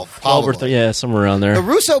 12. 12 or 13, yeah, somewhere around there. The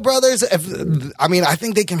Russo brothers, I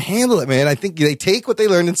think they can handle it, man. I think they take what they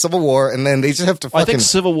learned in Civil War, and then they just have to fucking I think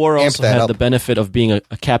Civil War also had the benefit of being a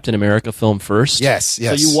Captain America film first. Yes.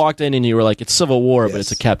 So you walked in and you were like, it's Civil War, but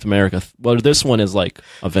it's a Captain America. Well, this one is like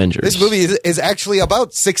Avengers. This movie is actually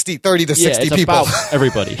about 30 to 60 it's people. About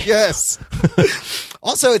everybody. Yes.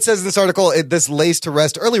 Also, it says in this article, this lays to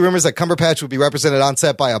rest early rumors that Cumberbatch would be represented on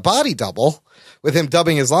set by a body double, with him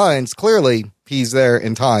dubbing his lines. Clearly, he's there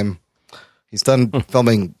in time. He's done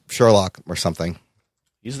filming Sherlock or something.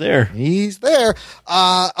 He's there.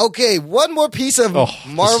 Okay, one more piece of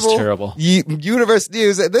Marvel Universe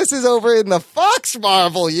news. This is over in the Fox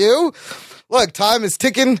Marvel Look, time is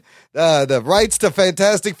ticking. The rights to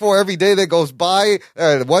Fantastic Four every day that goes by,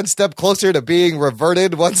 one step closer to being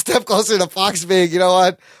reverted, one step closer to Fox being, you know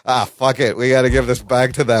what? Fuck it. We got to give this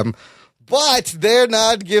back to them. But they're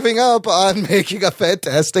not giving up on making a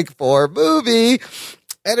Fantastic Four movie.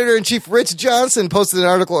 Editor-in-Chief Rich Johnson posted an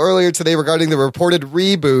article earlier today regarding the reported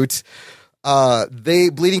reboot.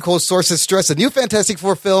 Bleeding Cool sources stress a new Fantastic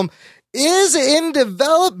Four film is in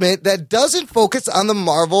development that doesn't focus on the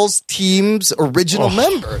Marvel's team's original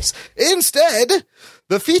members. Instead,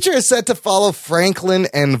 the feature is set to follow Franklin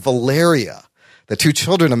and Valeria, the two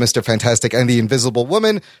children of Mr. Fantastic and the Invisible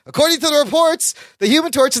Woman. According to the reports, the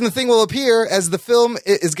Human Torch and the Thing will appear, as the film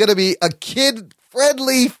is going to be a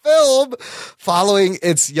kid-friendly film following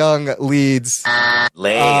its young leads.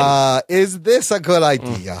 Lame. Is this a good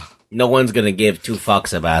idea? No one's going to give two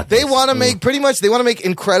fucks about this. They want to make,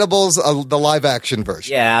 Incredibles the live-action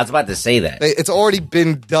version. Yeah, I was about to say that. It's already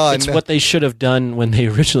been done. It's what they should have done when they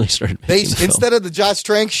originally started making the film. Instead of the Josh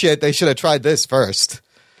Trank shit, they should have tried this first.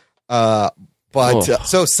 So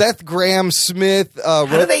Seth Graham Smith. How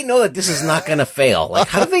do they know that this is not going to fail? Like,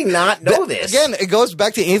 how do they not know this? Again, it goes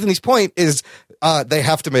back to Anthony's point: is they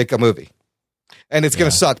have to make a movie, and it's going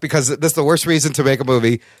to suck because this is the worst reason to make a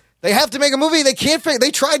movie. They have to make a movie. They can't.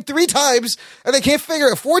 They tried 3 times and they can't figure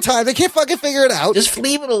it 4 times. They can't fucking figure it out. Just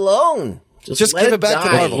leave it alone. Just give it back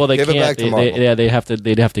to Marvel. Well, they can't.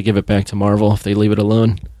 They'd have to give it back to Marvel if they leave it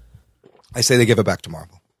alone. I say they give it back to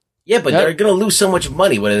Marvel. Yeah, but they're going to lose so much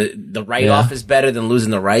money. The write-off is better than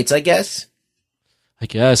losing the rights, I guess. Or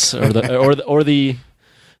the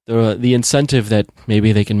incentive that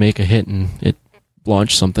maybe they can make a hit and it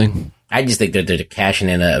launch something. I just think that they're cashing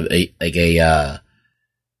in a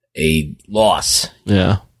loss.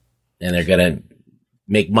 Yeah. And they're going to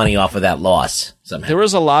make money off of that loss somehow. There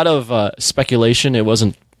was a lot of speculation. It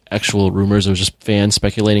wasn't actual rumors. It was just fans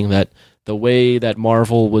speculating that the way that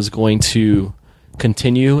Marvel was going to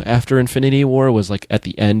continue after Infinity War was like at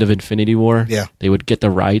the end of Infinity War. Yeah. They would get the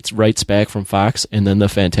rights back from Fox, and then the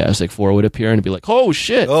Fantastic Four would appear and be like, oh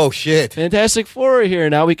shit. Fantastic Four are here.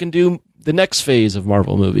 Now we can do the next phase of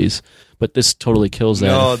Marvel movies. But this totally kills that.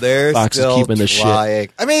 No, they're Fox still is keeping the trying.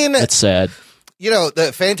 shit. I mean, it's sad. You know,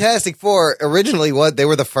 the Fantastic Four originally they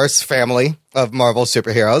were the first family of Marvel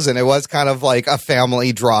superheroes, and it was kind of like a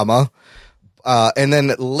family drama. And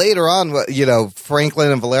then later on, you know,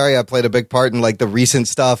 Franklin and Valeria played a big part in like the recent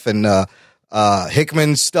stuff and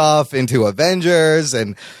Hickman stuff into Avengers,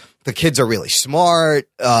 and the kids are really smart.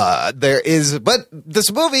 But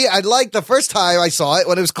this movie, I liked the first time I saw it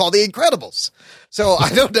when it was called The Incredibles. So I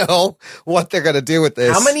don't know what they're going to do with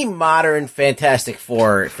this. How many modern Fantastic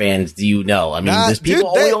Four fans do you know? I mean, there's people,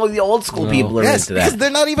 only the old school people are into that. Because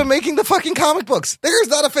they're not even making the fucking comic books. There's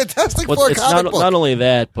not a Fantastic Four comic book. Not only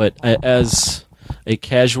that, but as a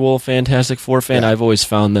casual Fantastic Four fan, I've always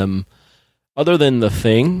found them, other than The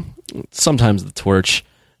Thing, sometimes The Torch,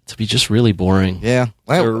 to be just really boring. Yeah.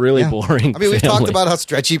 They're really boring. I mean, we've talked about how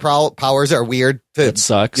stretchy powers are weird. It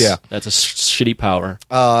sucks. Yeah. That's a shitty power.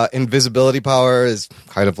 Invisibility power is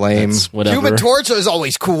kind of lame. Human Torch is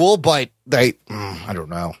always cool, but I don't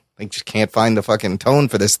know. They just can't find the fucking tone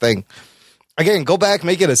for this thing. Again, go back,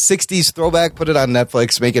 make it a 60s throwback, put it on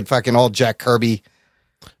Netflix, make it fucking all Jack Kirby.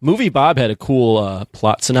 Movie Bob had a cool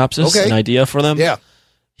plot synopsis, an idea for them. Yeah.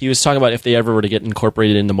 He was talking about if they ever were to get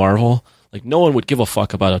incorporated into Marvel, like no one would give a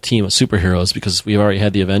fuck about a team of superheroes because we've already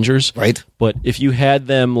had the Avengers. Right. But if you had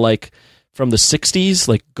them like from the 60s,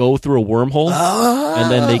 like go through a wormhole and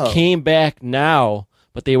then they came back now,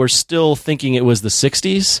 but they were still thinking it was the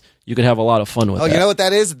 60s, you could have a lot of fun with that. Oh, you know what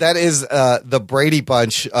that is? That is the Brady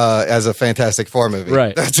Bunch as a Fantastic Four movie.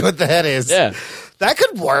 Right. That's what that is. Yeah. That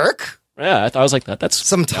could work. Yeah, I was like that. That's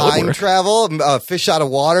some time travel, fish out of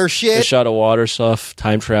water shit. Fish out of water stuff,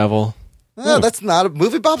 time travel. No, that's not a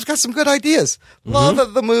movie. Bob's got some good ideas.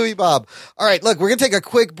 Love the movie, Bob. All right, look, we're going to take a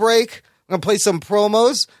quick break. We're going to play some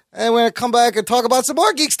promos, and we're going to come back and talk about some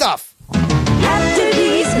more geek stuff. After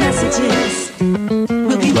these messages,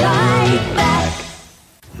 we'll be right back.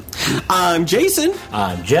 I'm Jason.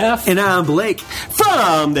 I'm Jeff. And I'm Blake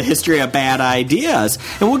from the History of Bad Ideas.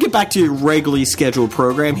 And we'll get back to your regularly scheduled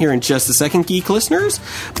program here in just a second, geek listeners.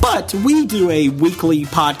 But we do a weekly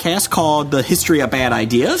podcast called The History of Bad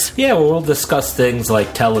Ideas. Yeah, where we'll discuss things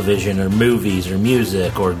like television or movies or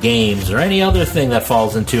music or games or any other thing that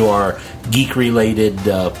falls into our geek-related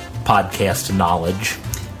podcast knowledge.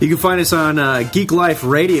 You can find us on Geek Life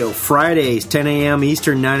Radio, Fridays, 10 a.m.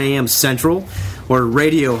 Eastern, 9 a.m. Central, or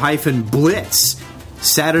Radio-Blitz,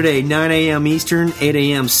 Saturday, 9 a.m. Eastern, 8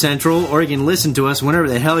 a.m. Central, or you can listen to us whenever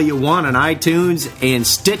the hell you want on iTunes and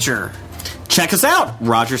Stitcher. Check us out.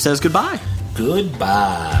 Roger says goodbye.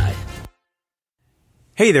 Goodbye.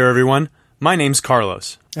 Hey there, everyone. My name's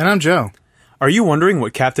Carlos. And I'm Joe. Are you wondering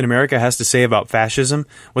what Captain America has to say about fascism,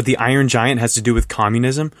 what the Iron Giant has to do with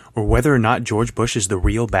communism, or whether or not George Bush is the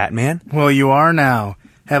real Batman? Well, you are now.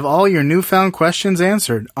 Have all your newfound questions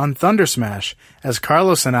answered on Thunder Smash, as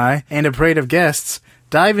Carlos and I, and a parade of guests,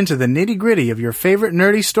 dive into the nitty-gritty of your favorite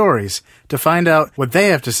nerdy stories to find out what they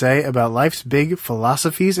have to say about life's big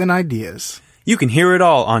philosophies and ideas. You can hear it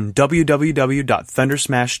all on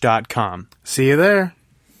www.thundersmash.com. See you there.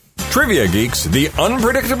 Trivia Geeks, the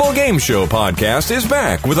Unpredictable Game Show podcast, is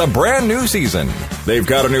back with a brand new season. They've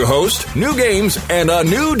got a new host, new games, and a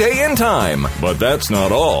new day and time. But that's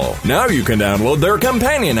not all. Now you can download their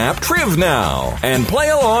companion app, Triv Now, and play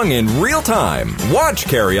along in real time. Watch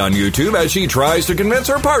Carrie on YouTube as she tries to convince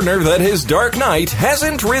her partner that his Dark Knight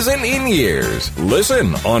hasn't risen in years.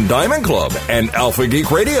 Listen on Diamond Club and Alpha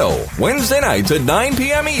Geek Radio, Wednesday nights at 9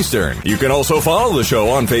 p.m. Eastern. You can also follow the show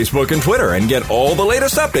on Facebook and Twitter and get all the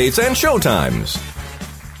latest updates and showtimes.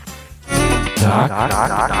 Doc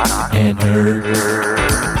and Nerd.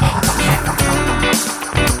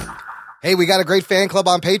 Hey, we got a great fan club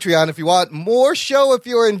on Patreon. If you want more show, if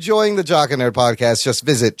you're enjoying the Jock and Nerd podcast, just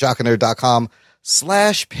visit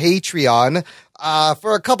jockandnerd.com/Patreon.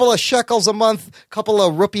 For a couple of shekels a month, couple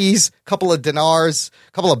of rupees, couple of dinars,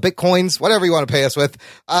 couple of bitcoins, whatever you want to pay us with,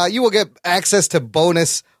 you will get access to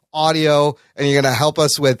bonus audio, and you're going to help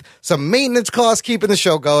us with some maintenance costs, keeping the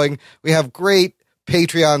show going. We have great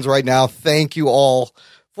Patreons right now. Thank you all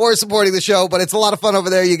for supporting the show, but it's a lot of fun over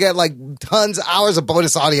there. You get like tons of hours of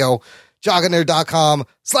bonus audio.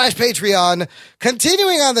 jockandnerd.com/Patreon.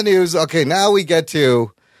 Continuing on the news. Okay, now we get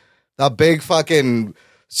to the big fucking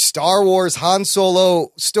Star Wars Han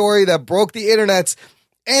Solo story that broke the internets.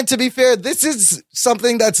 And to be fair, this is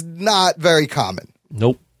something that's not very common.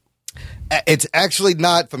 Nope. It's actually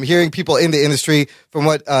not, from hearing people in the industry, from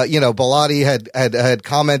what, Bellotti had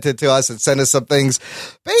commented to us and sent us some things.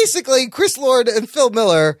 Basically, Chris Lord and Phil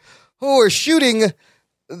Miller, who are shooting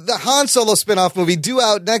the Han Solo spinoff movie due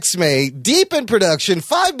out next May, deep in production,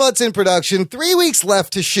 5 months in production, 3 weeks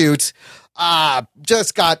left to shoot,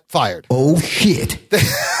 just got fired. Oh, shit.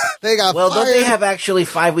 They got fired. Well, don't they have actually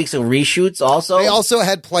 5 weeks of reshoots also? They also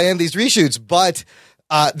had planned these reshoots, but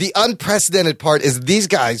the unprecedented part is these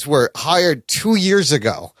guys were hired 2 years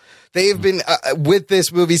ago. They've been with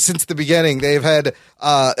this movie since the beginning. They've had,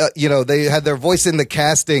 they had their voice in the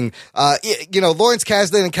casting. Lawrence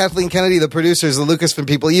Kasdan and Kathleen Kennedy, the producers, the Lucasfilm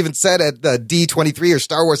people, even said at the D23 or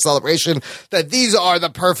Star Wars Celebration that these are the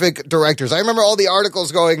perfect directors. I remember all the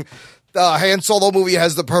articles going, the Han Solo movie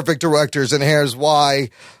has the perfect directors, and here's why.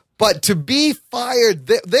 But to be fired,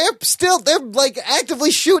 they're like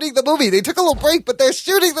actively shooting the movie. They took a little break, but they're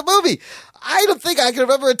shooting the movie. I don't think I can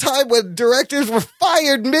remember a time when directors were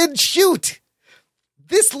fired mid-shoot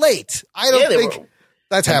this late. I don't think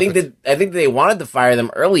that's happened. I think they wanted to fire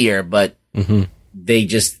them earlier, but they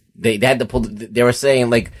had to pull. They were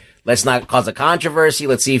saying like, let's not cause a controversy.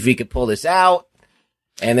 Let's see if we could pull this out,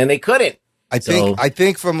 and then they couldn't. I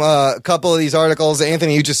think from a couple of these articles,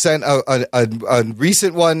 Anthony, you just sent a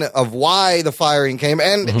recent one of why the firing came,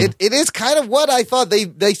 and it is kind of what I thought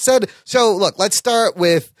they said. So look, let's start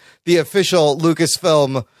with the official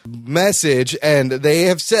Lucasfilm message, and they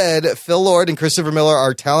have said Phil Lord and Christopher Miller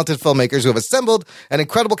are talented filmmakers who have assembled an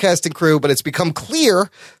incredible cast and crew, but it's become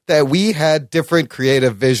clear that we had different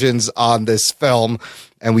creative visions on this film,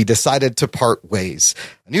 and we decided to part ways.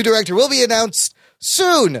 A new director will be announced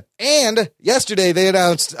soon. And yesterday they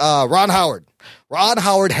announced Ron Howard. Ron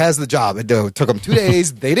Howard has the job. It took them 2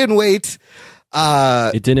 days. They didn't wait.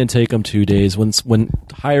 It didn't take them 2 days. When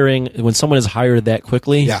someone is hired that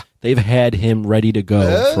quickly, they've had him ready to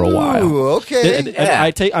go for a while. Okay.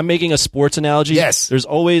 I'm making a sports analogy. Yes. There's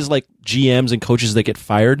always like GMs and coaches that get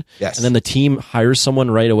fired. Yes. And then the team hires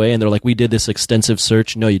someone right away and they're like, we did this extensive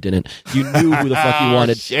search. No, you didn't. You knew who the fuck you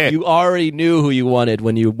wanted. Shit. You already knew who you wanted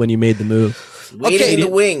when you made the move. Waiting in the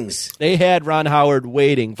wings. They had Ron Howard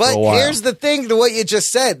waiting for But a while. here's the thing to what you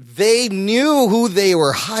just said. They knew who they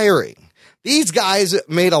were hiring. These guys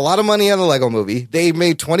made a lot of money on the Lego movie. They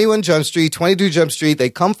made 21 Jump Street, 22 Jump Street. They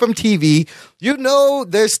come from TV. You know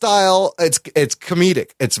their style. It's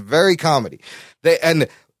comedic. It's very comedy. And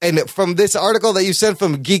from this article that you sent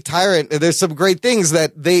from Geek Tyrant, there's some great things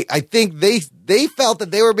that I think they felt that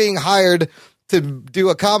they were being hired to do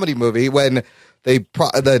a comedy movie when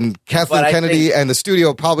then Kathleen Kennedy and the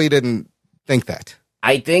studio probably didn't think that.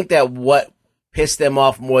 I think that what pissed them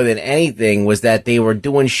off more than anything was that they were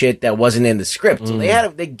doing shit that wasn't in the script. So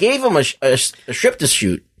they gave them a script to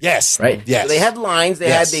shoot. Yes. Right? Yes. So they had lines,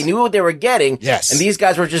 they knew what they were getting. Yes. And these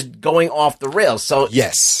guys were just going off the rails. So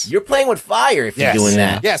yes. You're playing with fire if you're doing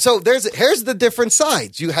that. Yeah, so here's the different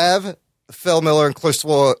sides. You have Phil Miller and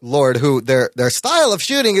Christopher Lord, who their style of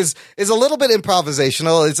shooting is a little bit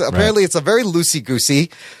improvisational. It's a very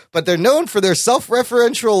loosey-goosey, but they're known for their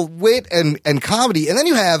self-referential wit and comedy. And then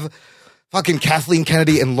you have fucking Kathleen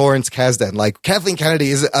Kennedy and Lawrence Kasdan. Like, Kathleen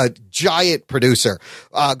Kennedy is a giant producer,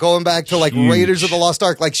 going back to like Raiders of the Lost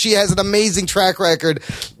Ark. Like, she has an amazing track record.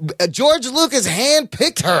 George Lucas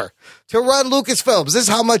handpicked her to run Lucasfilms. This is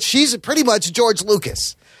how much she's pretty much George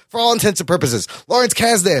Lucas for all intents and purposes. Lawrence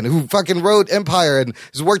Kasdan, who fucking wrote Empire and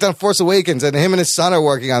has worked on Force Awakens, and him and his son are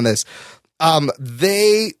working on this.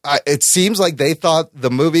 It seems like they thought the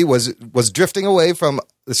movie was drifting away from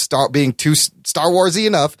being too Star Warsy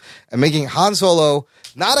enough and making Han Solo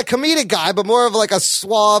not a comedic guy, but more of like a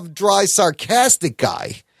suave, dry, sarcastic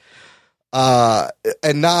guy.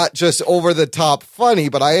 And not just over the top funny,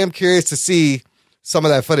 but I am curious to see some of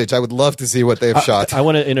that footage. I would love to see what they've shot. I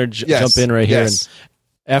want to jump in right here. And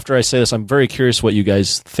after I say this, I'm very curious what you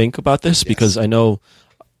guys think about this, because I know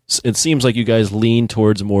it seems like you guys lean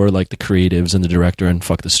towards more like the creatives and the director and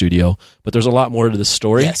fuck the studio, but there's a lot more to the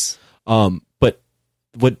story. Yes. But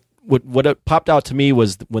what popped out to me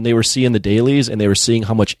was when they were seeing the dailies and they were seeing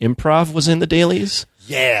how much improv was in the dailies.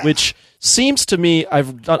 Yeah. Which seems to me,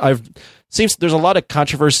 seems there's a lot of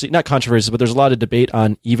not controversy, but there's a lot of debate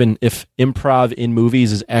on even if improv in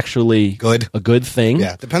movies is actually a good thing.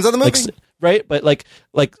 Yeah. Depends on the movie. Right, but like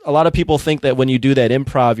a lot of people think that when you do that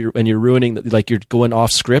improv, you're ruining, you're going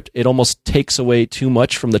off script. It almost takes away too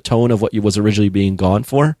much from the tone of what was originally being gone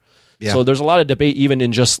for. Yeah. So there's a lot of debate even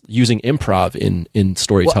in just using improv in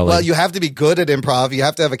storytelling. Well, you have to be good at improv. You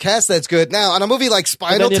have to have a cast that's good. Now, on a movie like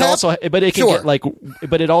Spinal Tap,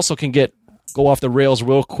 it also can go off the rails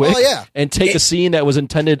real quick. Oh, yeah. And take a scene that was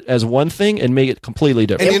intended as one thing and make it completely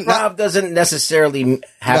different. Improv doesn't necessarily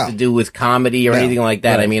have to do with comedy or anything like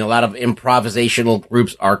that. Right. I mean, a lot of improvisational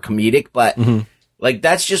groups are comedic, but like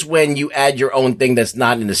that's just when you add your own thing that's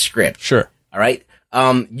not in the script. Sure. All right.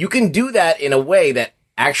 You can do that in a way that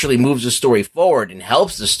actually moves the story forward and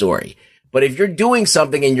helps the story. But if you're doing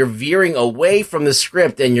something and you're veering away from the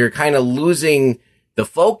script and you're kind of losing the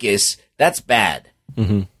focus, that's bad.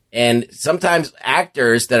 Mm-hmm. And sometimes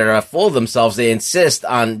actors that are full of themselves, they insist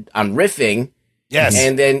on riffing. Yes.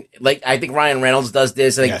 And then, like, I think Ryan Reynolds does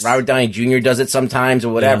this. I think Robert Downey Jr. does it sometimes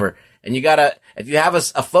or whatever. Yeah. And you gotta, if you have a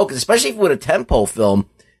focus, especially with a tempo film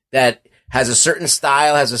that has a certain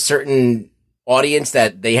style, has a certain audience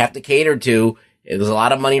that they have to cater to, there's a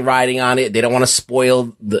lot of money riding on it. They don't want to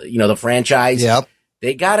spoil the franchise. Yep.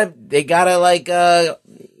 They gotta like,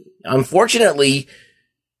 unfortunately,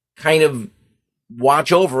 kind of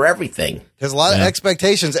watch over everything. There's a lot of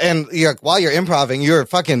expectations, and while you're improving,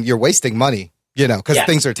 you're wasting money, because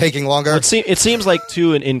things are taking longer. Well, it seems like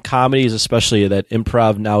too in comedies, especially that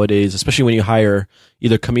improv nowadays, especially when you hire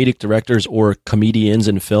either comedic directors or comedians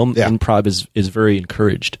in film, improv is very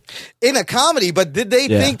encouraged in a comedy. But did they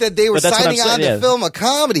think that they were signing on to film a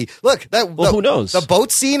comedy? Look, who knows? The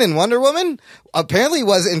boat scene in Wonder Woman apparently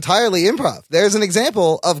was entirely improv. There's an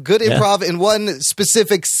example of good improv in one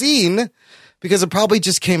specific scene, because it probably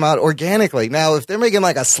just came out organically. Now, if they're making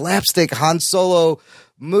like a slapstick Han Solo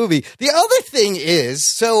movie, the other thing is,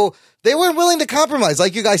 so they weren't willing to compromise.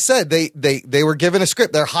 Like you guys said, they were given a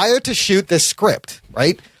script. They're hired to shoot this script,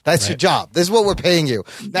 right? That's your job. This is what we're paying you.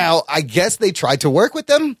 Now, I guess they tried to work with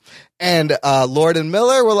them, and Lord and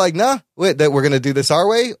Miller were like, "Nah, that we're going to do this our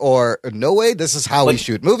way, or no way. This is how we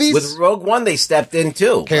shoot movies." With Rogue One, they stepped in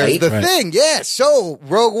too. Here's the thing, so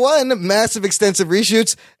Rogue One, massive, extensive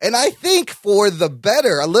reshoots, and I think for the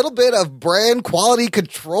better, a little bit of brand quality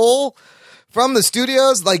control from the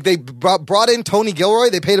studios. Like, they brought in Tony Gilroy.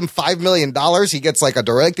 They paid him $5 million. He gets like a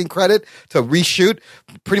directing credit to reshoot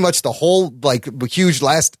pretty much the whole like huge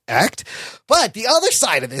last act. But the other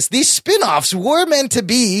side of this, these spin-offs were meant to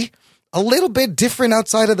be a little bit different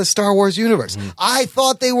outside of the Star Wars universe. I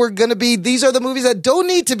thought they were going to be, these are the movies that don't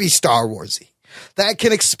need to be Star Warsy. that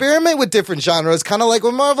can experiment with different genres, kind of like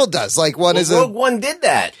what Marvel does. Like Rogue One did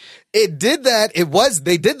that. It did that.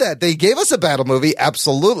 They did that. They gave us a battle movie.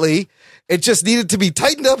 Absolutely. It just needed to be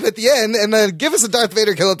tightened up at the end and then give us a Darth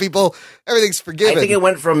Vader killing people. Everything's forgiven. I think it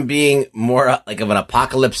went from being more like of an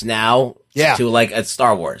Apocalypse Now to like a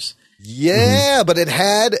Star Wars. Yeah, but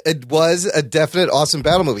it was a definite awesome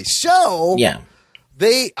battle movie. So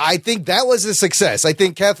I think that was a success. I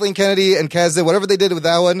think Kathleen Kennedy and Kaz did whatever they did with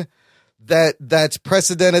that one. That's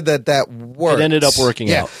precedented that worked. It ended up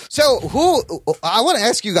working out. So I want to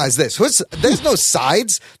ask you guys this. There's no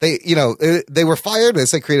sides. They were fired. They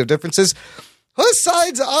said creative differences. Whose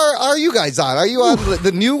sides are you guys on? Are you on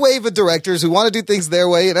the new wave of directors who want to do things their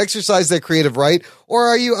way and exercise their creative right? Or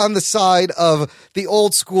are you on the side of the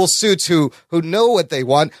old school suits who know what they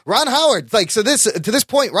want? Ron Howard, to this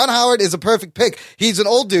point, Ron Howard is a perfect pick. He's an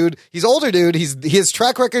old dude. He's older dude. His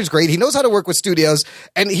track record is great. He knows how to work with studios,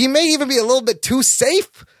 and he may even be a little bit too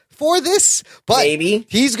safe for this, but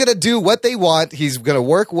he's going to do what they want. He's going to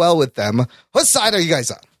work well with them. What side are you guys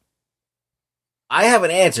on? I have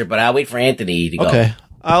an answer, but I'll wait for Anthony to go. Okay,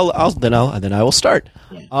 I will start.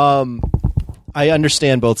 Yeah. I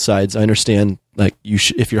understand both sides. I understand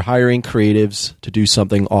if you're hiring creatives to do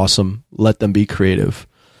something awesome, let them be creative.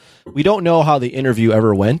 We don't know how the interview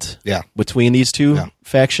ever went between these two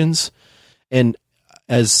factions, and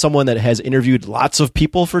as someone that has interviewed lots of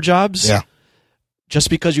people for jobs, just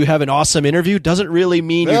because you have an awesome interview doesn't really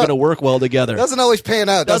mean you're going to work well together. Doesn't always pan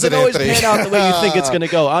out. Doesn't always pan out the way you think it's going to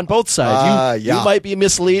go on both sides. You might be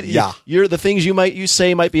mislead. The things you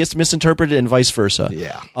say might be misinterpreted and vice versa.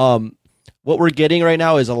 Yeah. What we're getting right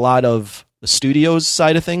now is a lot of the studios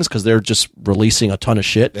side of things because they're just releasing a ton of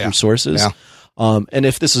shit through sources. Yeah. And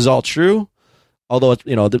if this is all true, although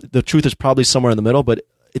the truth is probably somewhere in the middle, but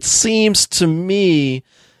it seems to me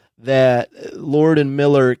that Lord and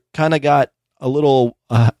Miller kind of got a little,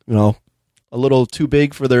 a little too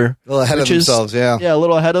big for their a little ahead riches. of themselves, a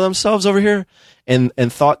little ahead of themselves over here, and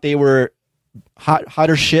thought they were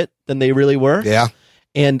hotter shit than they really were. Yeah,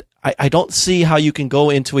 and I don't see how you can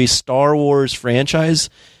go into a Star Wars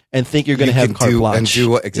franchise and think you're going to have carte blanche. And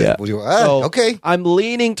do what exactly? So okay, I'm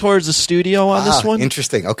leaning towards the studio on this one.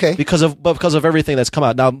 Interesting. Okay, because of everything that's come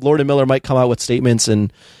out now. Lord and Miller might come out with statements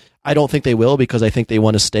and. I don't think they will because I think they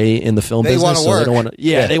want to stay in the film business. Want to work. They don't want to.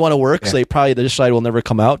 Yeah, they want to work. So they probably the side will never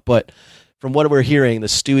come out. But from what we're hearing, the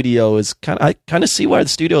studio is I kind of see why the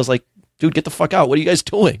studio is like, dude, get the fuck out. What are you guys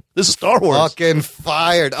doing? This is Star Wars. Fucking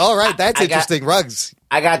fired. All right, that's interesting. Rugs.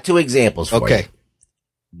 I got two examples for you.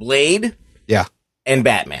 Blade. Yeah. And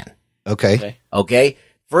Batman. Okay.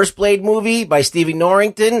 First Blade movie by Stevie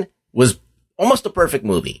Norrington was almost a perfect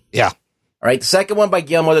movie. Yeah. All right, the second one by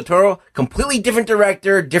Guillermo del Toro, completely different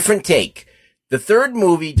director, different take. The third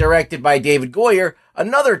movie, directed by David Goyer,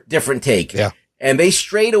 another different take. Yeah. And they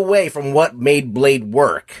strayed away from what made Blade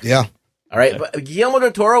work. Yeah. All right, but Guillermo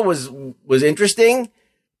del Toro was interesting,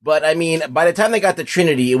 but I mean, by the time they got to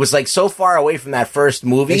Trinity, it was like so far away from that first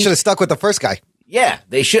movie. They should have stuck with the first guy. Yeah,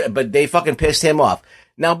 they should, but they fucking pissed him off.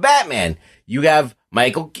 Now, Batman, you have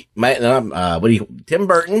Tim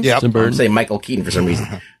Burton. Yeah, Tim Burton. I'm saying Michael Keaton for some reason.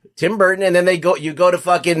 Tim Burton, and then you go to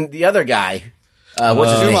fucking the other guy.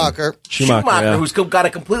 What's his name? Schumacher, who's got a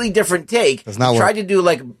completely different take. Does not work. Tried to do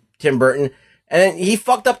like Tim Burton, and then he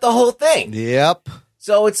fucked up the whole thing. Yep.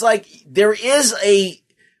 So it's like there is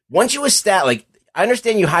once you establish, I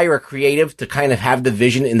understand you hire a creative to kind of have the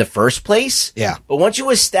vision in the first place. Yeah. But once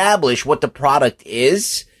you establish what the product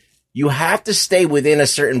is, you have to stay within a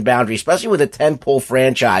certain boundary, especially with a tentpole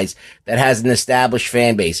franchise that has an established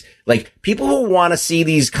fan base. Like, people who want to see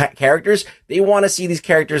these characters, they want to see these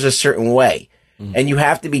characters a certain way. Mm. And you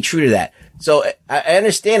have to be true to that. So I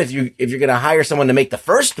understand if you're going to hire someone to make the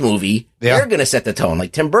first movie, they're going to set the tone.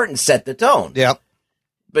 Like Tim Burton set the tone. Yeah.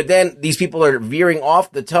 But then these people are veering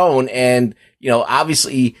off the tone, and,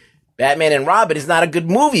 obviously Batman and Robin is not a good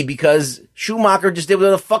movie because Schumacher just did what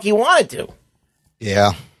the fuck he wanted to.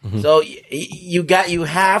 Yeah. Mm-hmm. So you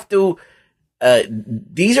have to,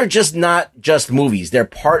 these are just not just movies. They're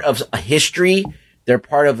part of a history. They're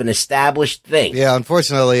part of an established thing. Yeah,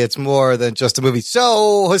 unfortunately, it's more than just a movie.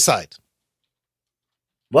 So, whose side?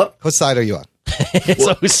 What? Whose side are you on?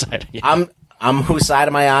 So, whose side are you on? I'm whose side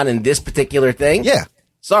am I on in this particular thing? Yeah.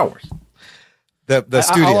 Star Wars. The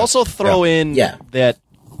studio. I'll also throw in that,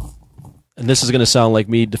 and this is going to sound like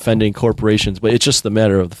me defending corporations, but it's just the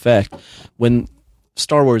matter of the fact. When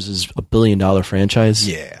Star Wars is $1 billion franchise.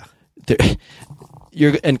 Yeah.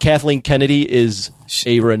 And Kathleen Kennedy is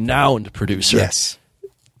a renowned producer. Yes.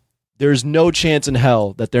 there's no chance in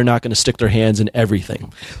hell that they're not going to stick their hands in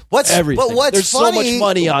everything. Everything. But what's there's funny, so much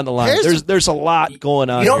money on the line. There's a lot going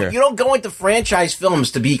on here. You don't go into franchise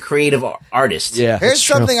films to be creative artists. Yeah, here's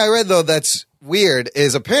something I read though that's weird.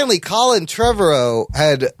 Is apparently Colin Trevorrow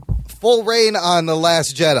had full reign on The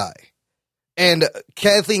Last Jedi, and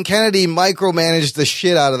Kathleen Kennedy micromanaged the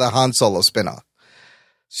shit out of the Han Solo spinoff.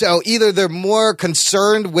 So either they're more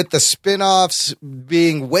concerned with the spin-offs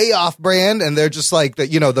being way off brand and they're just like that,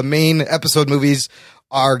 the main episode movies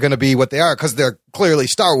are going to be what they are because they're clearly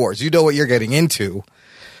Star Wars. You know what you're getting into.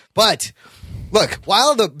 But look,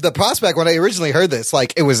 while the prospect, when I originally heard this,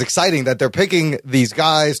 like it was exciting that they're picking these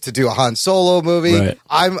guys to do a Han Solo movie. Right.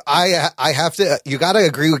 I have to, you got to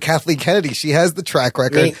agree with Kathleen Kennedy. She has the track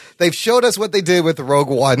record. They've showed us what they did with Rogue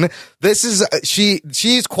One. This is,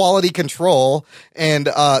 she's quality control. And,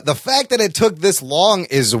 the fact that it took this long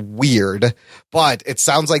is weird, but it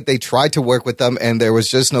sounds like they tried to work with them and there was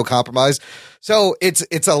just no compromise. So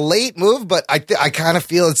it's a late move, but I kind of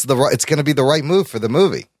feel it's going to be the right move for the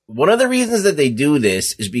movie. One of the reasons that they do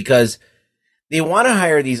this is because they want to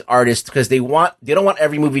hire these artists because they don't want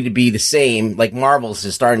every movie to be the same. Like Marvel's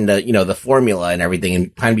is starting to, the formula and everything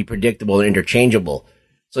and kind of be predictable and interchangeable.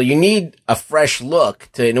 So you need a fresh look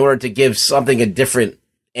in order to give something a different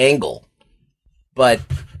angle. But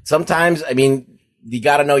sometimes, you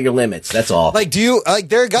got to know your limits. That's all. Like,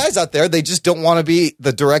 there are guys out there, they just don't want to be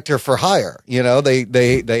the director for hire.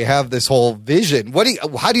 They have this whole vision.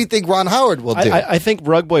 How do you think Ron Howard will do? I think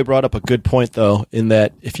Rugboy brought up a good point, though, in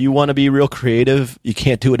that if you want to be real creative, you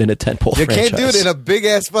can't do it in a tentpole franchise. You can't do it in a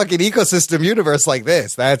big-ass fucking ecosystem universe like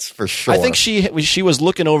this. That's for sure. I think she was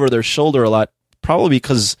looking over their shoulder a lot, probably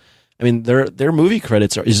because, their movie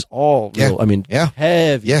credits is all real.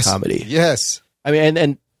 Heavy comedy. Yes.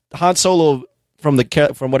 And Han Solo, from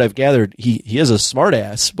what I've gathered, he is a smart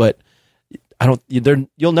ass, but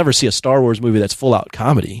you'll never see a Star Wars movie that's full out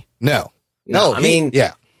comedy. No.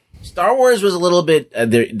 Star Wars was a little bit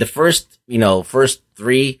the first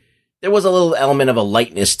three. There was a little element of a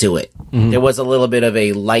lightness to it. Mm-hmm. There was a little bit of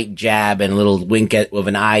a light jab and a little wink with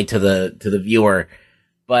an eye to the viewer.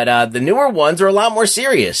 But the newer ones are a lot more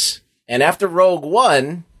serious. And after Rogue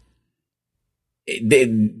One,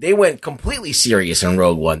 they went completely serious in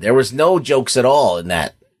Rogue One. There was no jokes at all in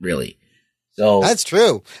that, really. So that's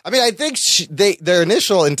true. I think their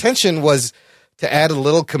initial intention was to add a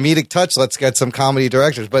little comedic touch. Let's get some comedy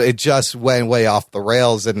directors, but it just went way off the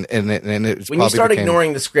rails. And it's when you start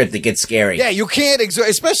ignoring the script, it gets scary. Yeah, you can't,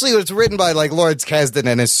 especially when it's written by like Lawrence Kasdan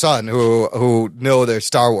and his son, who know their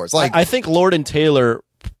Star Wars. Like I think Lord and Taylor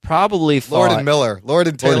probably thought Lord and Miller. Lord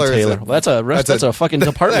and Taylor. That's a fucking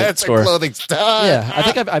department that's store. A clothing store. Yeah, I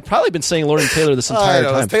think I've probably been saying Lord and Taylor this entire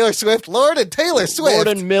time. Taylor Swift, Lord and Taylor Swift, Lord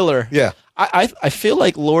and Miller. Yeah, I feel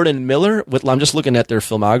like Lord and Miller. I'm just looking at their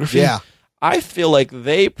filmography. Yeah. I feel like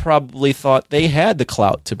they probably thought they had the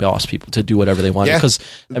clout to boss people to do whatever they wanted. Because,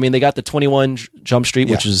 they got the 21 Jump Street,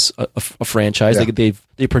 which is a franchise. Yeah.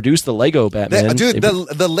 They produced the Lego Batman.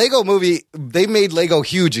 The Lego movie, they made Lego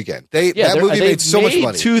huge again. That movie made so much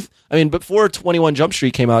money. Before 21 Jump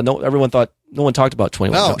Street came out, no one talked about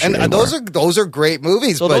 21 Jump Street anymore. those are great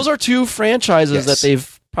movies. So those are two franchises that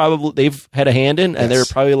they've had a hand in, and they're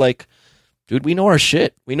probably like, dude, we know our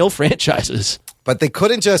shit. We know franchises. But they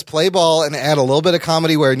couldn't just play ball and add a little bit of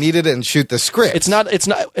comedy where it needed it and shoot the script. It's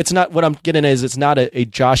not what I'm getting at is it's not a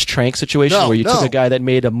Josh Trank situation where you took a guy that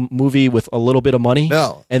made a movie with a little bit of money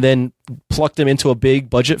and then plucked him into a big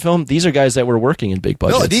budget film. These are guys that were working in big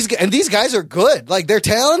budgets. No, these guys are good. Like, they're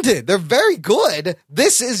talented. They're very good.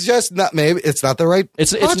 This is just not, maybe it's not the right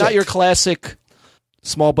It's not your classic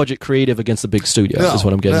small budget creative against the big studios is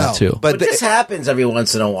what I'm getting at too. But this happens every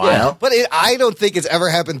once in a while. Yeah, but I don't think it's ever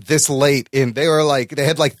happened this late. They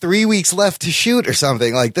had like 3 weeks left to shoot or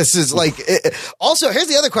something. Like, this is like. Also, here's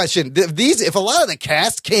the other question: if a lot of the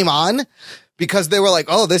cast came on because they were like,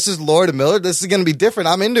 oh, this is Lord and Miller, this is going to be different,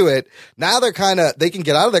 I'm into it. Now they can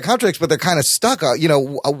get out of their contracts, but they're kind of stuck.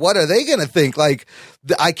 What are they going to think? Like,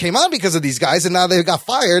 I came on because of these guys, and now they got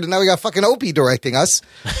fired, and now we got fucking Opie directing us.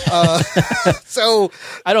 So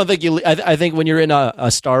I don't think I think when you're in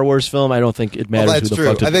a Star Wars film, I don't think it matters who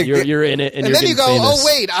the fuck. I think you're in it, and then you go, famous. oh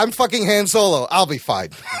wait, I'm fucking Han Solo. I'll be fine.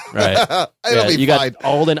 Right? You got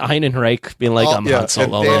Alden Ehrenreich being like, I'm Han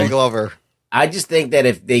Solo. And Danny Glover. I just think that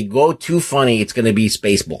if they go too funny, it's going to be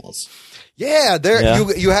Spaceballs. Yeah,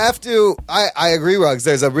 you have to. I agree, Ruggs.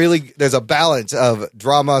 There's a balance of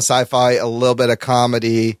drama, sci-fi, a little bit of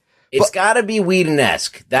comedy. It's got to be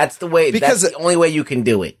Whedon-esque. That's the way. That's the only way you can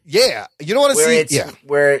do it. Yeah, you don't want to see.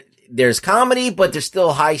 Where there's comedy, but there's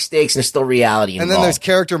still high stakes and there's still reality involved. And then there's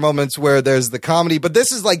character moments where there's the comedy, but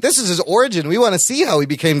this is his origin. We want to see how he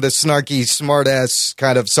became the snarky, smart-ass,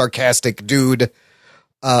 kind of sarcastic dude,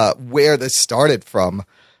 where this started from.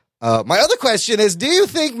 My other question is, do you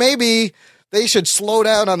think maybe they should slow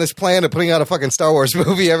down on this plan of putting out a fucking Star Wars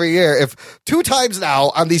movie every year? If 2 times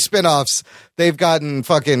now on these spinoffs, they've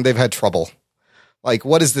had trouble. Like,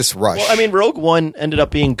 what is this rush? Well, I mean, Rogue One ended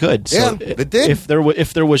up being good. So yeah, it did.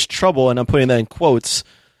 If there was trouble, and I'm putting that in quotes,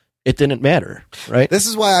 it didn't matter, right? This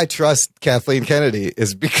is why I trust Kathleen Kennedy,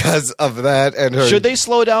 is because of that and her. Should they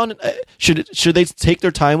slow down? Should they take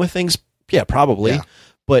their time with things? Yeah, probably. Yeah.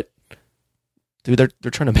 But dude,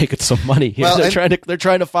 they're trying to make it some money. Well, they're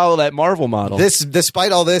trying to follow that Marvel model.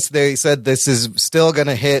 Despite all this, they said this is still going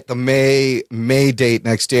to hit the May date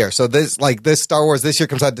next year. So this Star Wars this year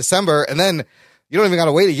comes out December, and then you don't even got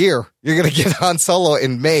to wait a year. You're going to get Han Solo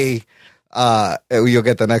in May. You'll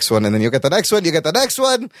get the next one, and then you'll get the next one. You get the next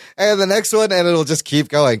one, and the next one, and it'll just keep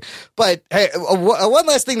going. But hey, one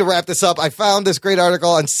last thing to wrap this up. I found this great article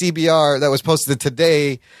on CBR that was posted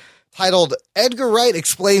today, titled "Edgar Wright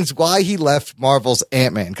Explains Why He Left Marvel's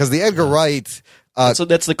Ant-Man." Because the Edgar Wright. So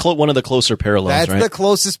that's one of the closer parallels, That's right? the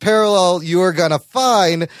closest parallel you are going to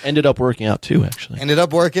find. Ended up working out, too, actually. Ended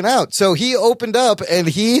up working out. So he opened up and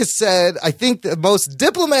he said, I think the most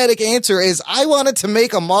diplomatic answer is, I wanted to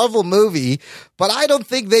make a Marvel movie, but I don't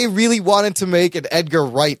think they really wanted to make an Edgar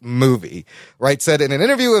Wright movie. Wright said in an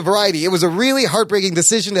interview with Variety, it was a really heartbreaking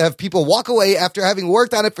decision to have people walk away after having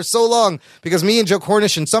worked on it for so long, because me and Joe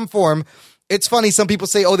Cornish in some form. It's funny, some people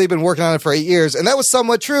say, they've been working on it for 8 years, and that was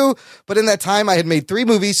somewhat true, but in that time, I had made 3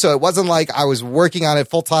 movies, so it wasn't like I was working on it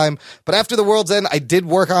full-time, but after The World's End, I did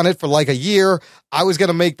work on it for like a year. I was going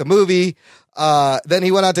to make the movie. Then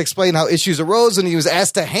he went on to explain how issues arose, and he was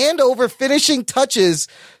asked to hand over finishing touches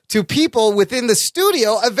to people within the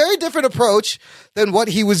studio, a very different approach than what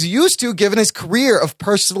he was used to, given his career of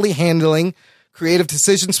personally handling creative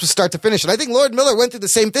decisions from start to finish. And I think Lord Miller went through the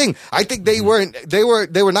same thing. I think they were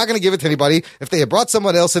not going to give it to anybody. If they had brought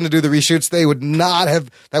someone else in to do the reshoots, that would not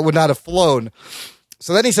have flown.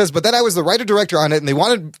 So then he says, but then I was the writer-director on it, and they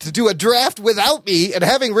wanted to do a draft without me, and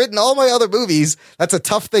having written all my other movies, that's a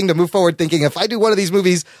tough thing to move forward thinking, if I do one of these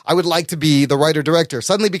movies, I would like to be the writer-director.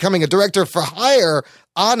 Suddenly becoming a director for hire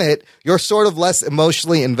on it, you're sort of less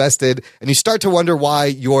emotionally invested, and you start to wonder why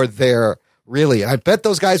you're there. Really, I bet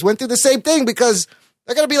those guys went through the same thing, because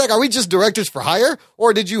they're going to be like, are we just directors for hire,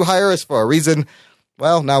 or did you hire us for a reason?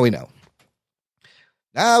 Well, now we know.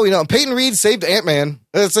 Peyton Reed saved Ant-Man.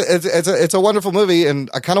 It's a wonderful movie, and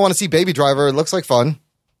I kind of want to see Baby Driver. It looks like fun.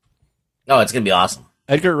 Oh, it's going to be awesome.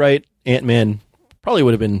 Edgar Wright, Ant-Man probably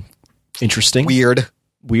would have been interesting. Weird,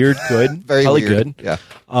 good. Very probably weird. Good. Yeah.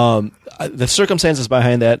 The circumstances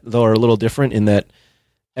behind that, though, are a little different in that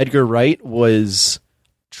Edgar Wright was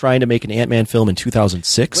trying to make an Ant-Man film in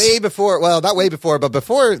 2006. Way before, well, not way before, but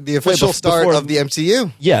before the official start of the MCU.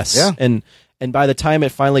 Yes. Yeah. And by the time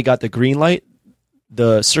it finally got the green light,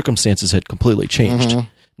 the circumstances had completely changed. Mm-hmm.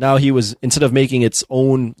 Now he was, instead of making its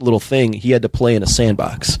own little thing, he had to play in a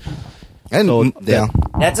sandbox. And so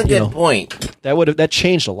that's a good point. That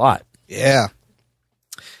changed a lot. Yeah.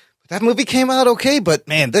 That movie came out okay, but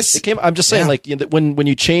man, I'm just saying, like, when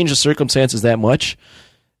you change the circumstances that much,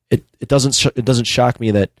 it doesn't shock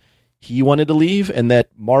me that he wanted to leave and that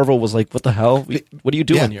Marvel was like, what the hell? What are you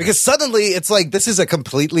doing here? Because suddenly it's like, this is a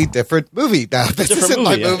completely different movie now. This isn't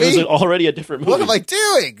my movie. It was already a different movie. What am I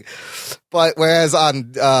doing? But whereas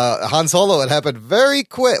on Han Solo, it happened very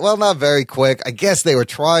quick. Well, not very quick. I guess they were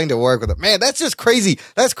trying to work with it. Man, that's just crazy.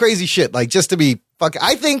 That's crazy shit. Like, just to be fucking,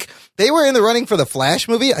 I think they were in the running for the Flash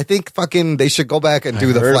movie. I think fucking they should go back and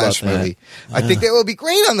do the Flash movie. Yeah. I think that would be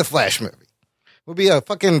great on the Flash movie. Would be a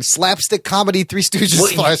fucking slapstick comedy Three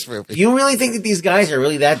Stooges Flash movie. You really think that these guys are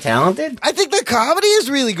really that talented? I think the comedy is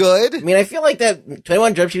really good. I mean, I feel like that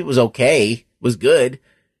 21 Jump Street was okay, was good,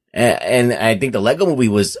 and I think the Lego movie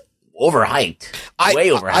was overhyped. Way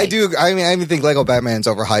overhyped. I do. I mean, I even think Lego Batman's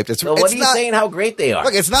overhyped. So what are you saying how great they are?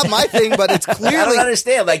 Look, it's not my thing, but it's clearly. I don't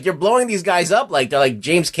understand. Like, you're blowing these guys up like they're like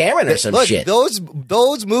James Cameron or some shit.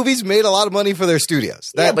 Those movies made a lot of money for their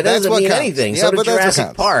studios. But that doesn't mean anything. So did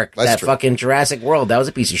Jurassic Park. That's true. Fucking Jurassic World. That was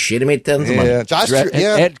a piece of shit. It made tons of money.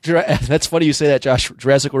 That's funny you say that, Josh.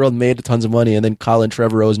 Jurassic World made tons of money, and then Colin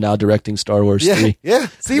Trevorrow is now directing Star Wars 3. Yeah. You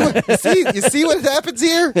see what happens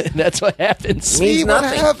here? That's what happens. See what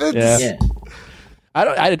happens? Yeah.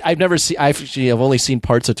 I've never seen. I've only seen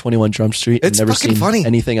parts of 21 Jump Street. It's never fucking seen funny.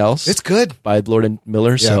 Anything else. It's good by Lord and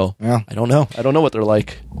Miller. So I don't know. I don't know what they're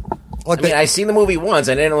like. I seen the movie once.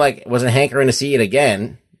 I wasn't hankering to see it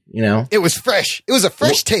again. You know, it was fresh. It was a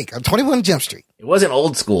fresh take on 21 Jump Street. It wasn't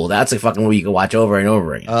old school. That's a fucking movie you can watch over and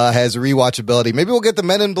over again. Has rewatchability. Maybe we'll get the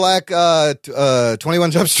Men in Black 21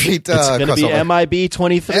 Jump Street It's going to be MIB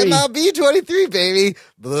 23. MIB 23, baby.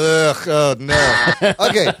 Ugh, oh, no.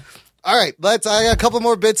 Okay. All right. I got a couple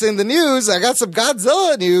more bits in the news. I got some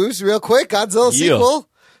Godzilla news real quick. Godzilla sequel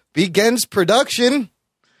begins production.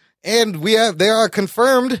 And they are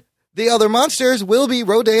confirmed the other monsters will be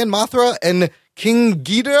Rodan, Mothra, and King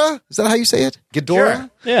Ghidorah. Is that how you say it? Ghidorah? Sure.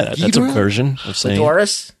 Yeah, that's a version of saying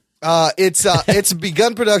Doris. It's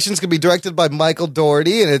begun production. It's going to be directed by Michael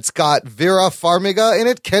Dougherty, and it's got Vera Farmiga in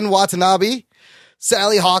it, Ken Watanabe,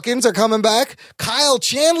 Sally Hawkins are coming back. Kyle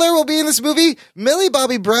Chandler will be in this movie. Millie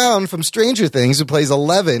Bobby Brown from Stranger Things, who plays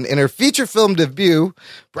 11 in her feature film debut.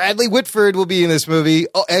 Bradley Whitford will be in this movie.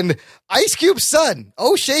 Oh, and Ice Cube's son,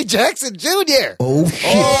 O'Shea Jackson Jr. Oh,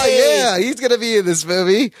 yeah, he's going to be in this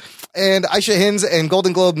movie. And Aisha Hinz and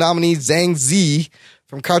Golden Globe nominee Zhang Zi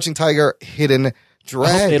from Crouching Tiger, Hidden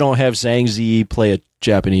Dragon. I hope they don't have Zhang Zi play a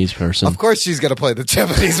Japanese person. Of course she's going to play the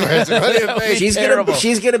Japanese version. What do you think?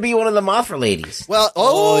 She's gonna be one of the Mothra ladies. Well,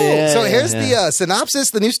 so here's the synopsis.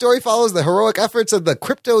 The new story follows the heroic efforts of the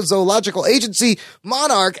cryptozoological agency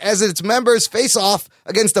Monarch as its members face off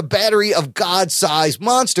against a battery of god-sized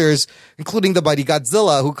monsters, including the mighty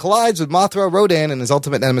Godzilla, who collides with Mothra, Rodan, and his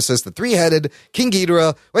ultimate nemesis, the three-headed King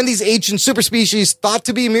Ghidorah. When these ancient superspecies, thought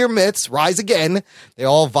to be mere myths, rise again, they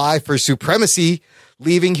all vie for supremacy,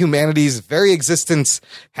 leaving humanity's very existence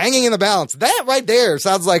hanging in the balance. That right there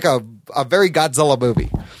sounds like a very Godzilla movie.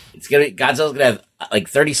 Godzilla's gonna have like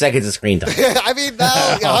 30 seconds of screen time. I mean,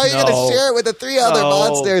 how are you gonna share it with the three other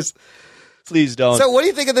monsters? Please don't. So what do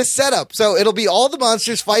you think of this setup? So it'll be all the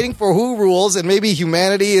monsters fighting for who rules, and maybe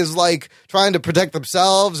humanity is like trying to protect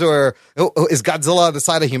themselves, or is Godzilla on the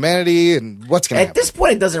side of humanity, and what's going to happen? At this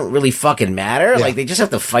point, it doesn't really fucking matter. Like, they just have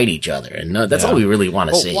to fight each other, and that's all we really want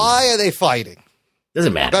to see. Why are they fighting?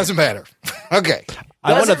 Doesn't matter. Doesn't matter. Okay.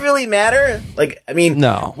 Does it really matter? Like, I mean,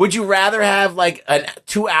 no. Would you rather have like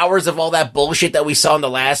 2 hours of all that bullshit that we saw in the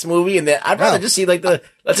last movie, and then I'd rather just see like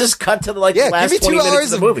let's just cut to the last 20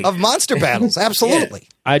 minutes of the movie of monster battles. Absolutely.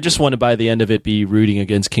 I just want to, by the end of it, be rooting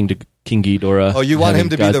against King Ghidorah. Oh, you want him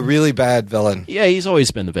to be the really bad villain? Yeah, he's always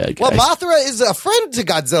been the bad guy. Well, Mothra is a friend to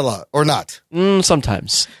Godzilla, or not?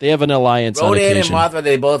 Sometimes they have an alliance. Rodan on occasion. and Mothra,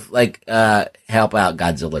 they both help out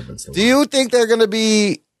Godzilla. Do you think they're going to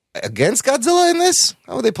be against Godzilla in this?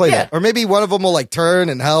 How would they play that? Or maybe one of them will turn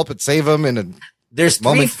and help and save him. There's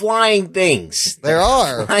three flying things. There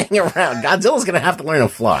are flying around. Godzilla's going to have to learn to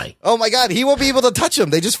fly. Oh my God, he won't be able to touch them.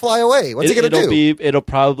 They just fly away. What's he going to do? It'll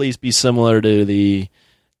probably be similar to the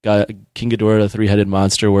King Ghidorah, the three-headed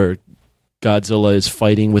monster, where Godzilla is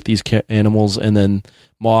fighting with these animals, and then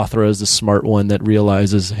Mothra is the smart one that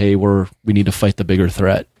realizes, hey, we need to fight the bigger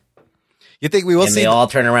threat. You think we will see? They all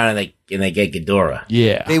turn around and they get Ghidorah.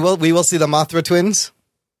 Yeah, we will see the Mothra twins.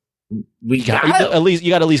 You got to at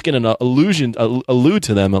least get an allude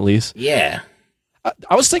to them at least. Yeah,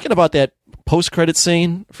 I was thinking about that post-credit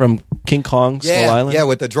scene from King Kong Skull Island. Yeah,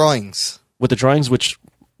 with the drawings, which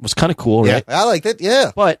was kind of cool, right? I liked it.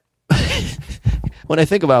 Yeah, but when I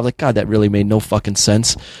think about it, I'm like, God, that really made no fucking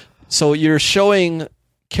sense. So you're showing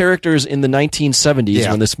characters in the 1970s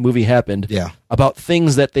when this movie happened about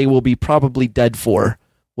things that they will be probably dead for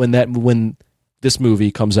when this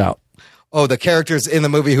movie comes out. Oh, the characters in the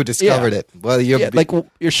movie who discovered it. Well,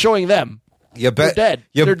 you're showing them. They're dead.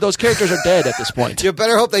 Those characters are dead at this point. You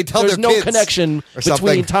better hope they tell There's their kids. There's no connection between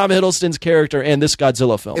something. Tom Hiddleston's character and this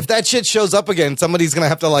Godzilla film. If that shit shows up again, somebody's going to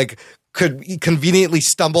have to could conveniently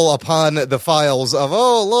stumble upon the files of,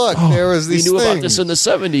 there was these We knew things. about this in the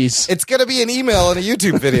 70s. It's going to be an email and a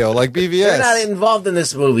YouTube video like BVS. They're not involved in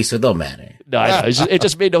this movie, so it don't matter. No, I know. It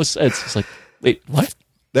just made no sense. It's like, wait, what?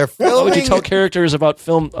 They're filming. Why would you tell characters about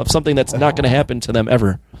something that's not going to happen to them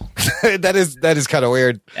ever? that is kind of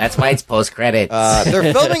weird. That's why it's post credits.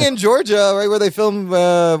 They're filming in Georgia, right where they film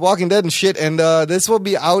Walking Dead and shit, and this will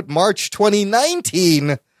be out March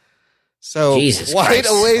 2019. So Jesus quite Christ.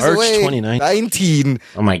 a ways March away. 2019.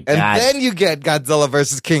 Oh my God! And then you get Godzilla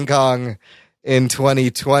versus King Kong in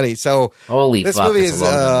 2020. So holy this fuck, movie is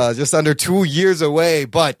just under 2 years away,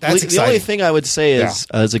 but that's exciting. The only thing I would say is,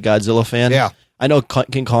 as a Godzilla fan, I know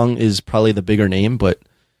King Kong is probably the bigger name, but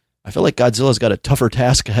I feel like Godzilla's got a tougher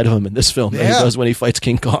task ahead of him in this film than he does when he fights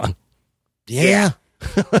King Kong. Yeah.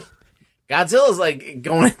 Godzilla's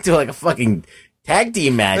going into a fucking tag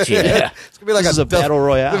team match here. It's gonna be like a battle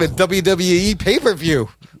royale, WWE pay-per-view.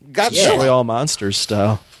 Royale Monsters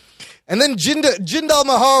style. And then Jindal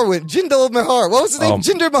Mahal wins. Jindal Mahal. What was his name?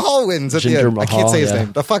 Jinder Mahal wins at the end. I can't say his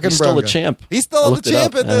name. The fucking He's brown still a guy. champ. He's still the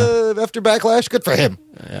champ after Backlash. Good for him.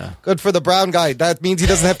 Yeah. Good for the brown guy. That means he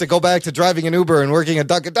doesn't have to go back to driving an Uber and working at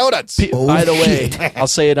Dunkin' Donuts. By the way, I'll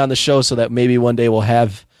say it on the show so that maybe one day we'll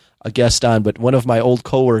have a guest on, but one of my old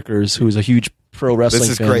coworkers who's a huge pro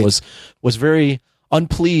wrestling fan was very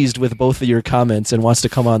unpleased with both of your comments and wants to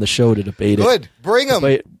come on the show to debate it. Good. Bring him.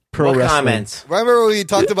 What comments? Remember when we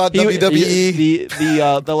talked about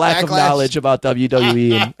WWE? The lack of knowledge about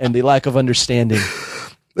WWE and the lack of understanding.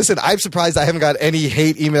 Listen, I'm surprised I haven't got any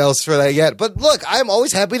hate emails for that yet. But look, I'm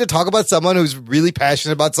always happy to talk about someone who's really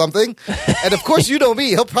passionate about something. And of course, you know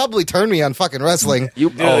me. He'll probably turn me on fucking wrestling.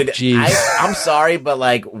 Dude, I'm sorry, but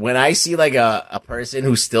like when I see like a person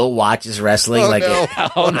who still watches wrestling, I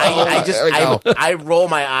roll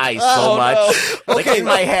my eyes so much. Like in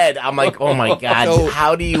my head, I'm like, oh my God,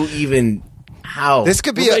 how do you even... How? This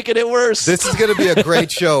could be making it worse. This is going to be a great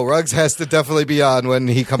show. Ruggs has to definitely be on when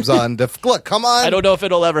he comes on. Look, come on. I don't know if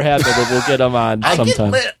it'll ever happen, but we'll get him on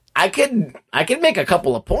sometime. I could make a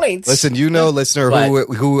couple of points. Listen, listener,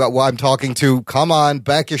 who I'm talking to, come on,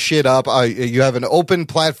 back your shit up. You have an open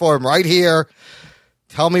platform right here.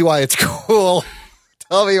 Tell me why it's cool.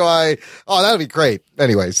 Tell me why. Oh, that would be great.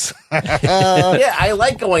 Anyways. Yeah, I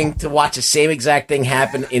like going to watch the same exact thing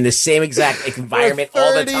happen in the same exact environment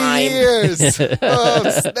all the time. Years. Oh,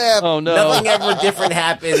 snap. Oh, no. Nothing ever different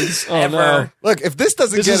happens, ever. No. Look, if this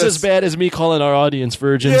doesn't This get is us... as bad as me calling our audience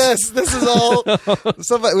virgins. Yes, this is all...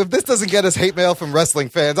 if this doesn't get us hate mail from wrestling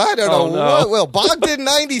fans, I don't know what will. Bogdan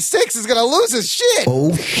 96 is going to lose his shit.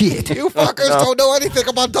 Oh, shit. You fuckers don't know anything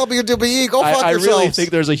about WWE. Go fuck I yourselves. really think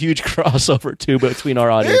there's a huge crossover, too, between our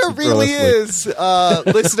audience There and pro really wrestling. is.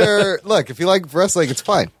 Listener, look, if you like wrestling, it's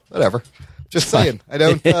fine. Whatever. Just saying. I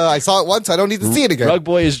don't. I saw it once. I don't need to see it again. Rug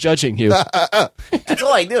Boy is judging you. That's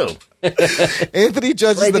all I do. Anthony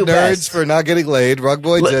judges the nerds best. for not getting laid. Rug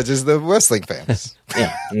Boy judges the wrestling fans.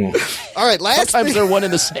 Yeah. All right, last Sometimes they're one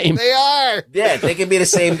and the same. They are. Yeah, they can be the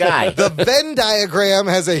same guy. The Venn diagram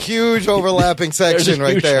has a huge overlapping section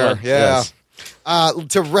right huge there. one. Yeah. Yes.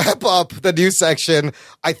 To wrap up the news section,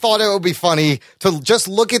 I thought it would be funny to just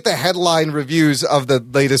look at the headline reviews of the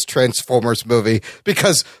latest Transformers movie,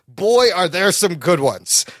 because boy, are there some good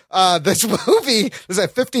ones. This movie is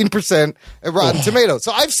at 15% at Rotten Tomatoes.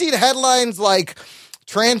 So I've seen headlines like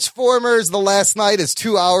Transformers The Last Night is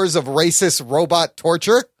 2 hours of racist robot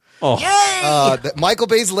torture. Michael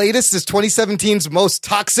Bay's latest is 2017's most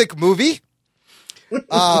toxic movie.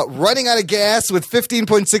 Running out of gas with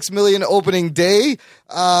 15.6 million opening day.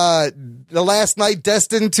 The Last Night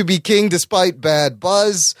destined to be king despite bad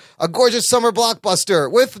buzz. A gorgeous summer blockbuster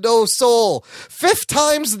with no soul. 5th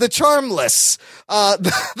times the charmless.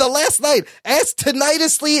 The Last Night as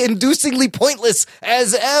tinnitusly inducingly pointless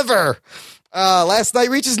as ever. Last Night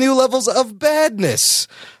reaches new levels of badness.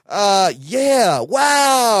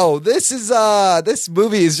 Wow. This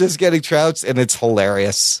movie is just getting trounced and it's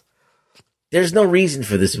hilarious. There's no reason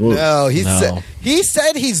for this movie. No, he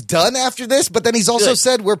said he's done after this, but then he's also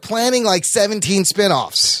said we're planning like 17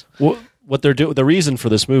 spinoffs. What they're doing, the reason for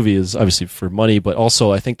this movie is obviously for money, but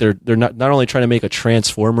also I think they're not only trying to make a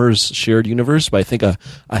Transformers shared universe, but I think a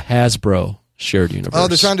Hasbro shared universe. Oh,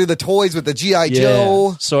 they're trying to do the toys with the G.I.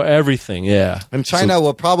 Joe. So everything, And China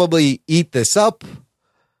will probably eat this up.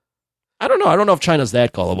 I don't know. I don't know if China's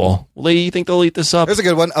that gullible. Well, you think they'll eat this up? There's a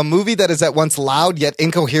good one. A movie that is at once loud yet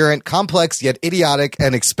incoherent, complex yet idiotic,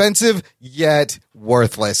 and expensive yet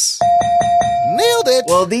worthless. Nailed it.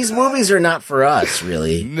 Well, these movies are not for us,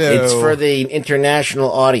 really. No. It's for the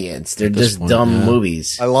international audience. They're just dumb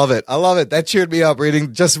movies. I love it. That cheered me up.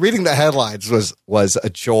 Reading the headlines was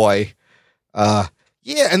a joy.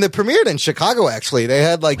 Yeah, and they premiered in Chicago, actually. They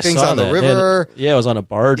had like things on the river. It was on a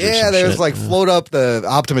barge. Yeah, there was like float up the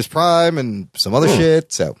Optimus Prime and some other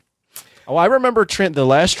shit. So, I remember the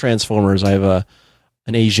last Transformers. I have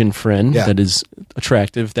an Asian friend that is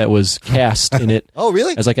attractive that was cast in it. Oh,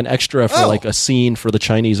 really? As like an extra for like a scene for the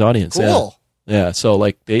Chinese audience. Cool. Yeah, so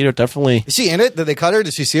like they are definitely. Is she in it? Did they cut her?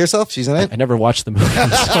 Did she see herself? She's in it? I never watched the movie.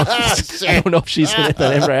 So I don't know if she's in it.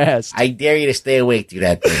 I never asked. I dare you to stay awake through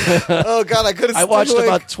that thing. Oh, God, I couldn't I watched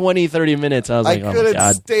about 20, 30 minutes. I was like, oh my God. I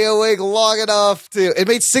couldn't stay awake long enough to. It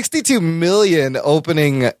made $62 million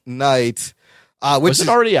opening night. Was it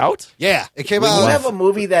already out? Yeah, it came when out. You have a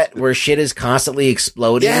movie where shit is constantly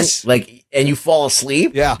exploding, and you fall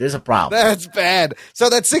asleep. Yeah, there's a problem. That's bad. So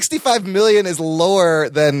that $65 million is lower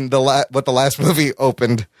than what the last movie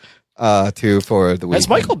opened to for the week. Has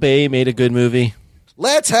Michael Bay made a good movie?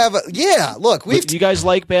 Let's have look, do you guys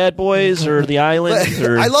like Bad Boys or The Island?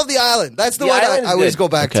 Or? I love The Island. That's the one I always go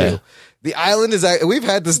back to. The Island is. We've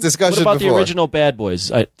had this discussion. What about before. the original Bad Boys?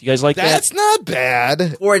 Do you guys like that? That's not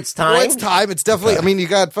bad. For its time? For its time, it's definitely. I mean, you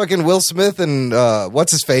got fucking Will Smith and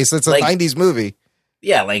what's his face? It's a Like- 90s movie.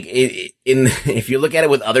 Yeah, like if you look at it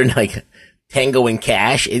with other like Tango and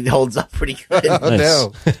Cash, it holds up pretty good. Oh,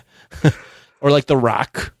 no. Or like The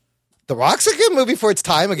Rock. The Rock's a good movie for its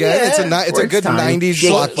time. Again, Yeah, it's a good time. 90s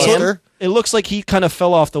Jake blockbuster. It looks like he kind of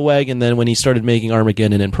fell off the wagon then when he started making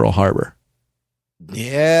Armageddon and Pearl Harbor.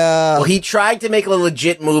 Yeah. Well, he tried to make a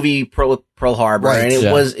legit movie, Pearl Harbor, Right. and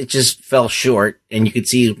Yeah. it just fell short. And you could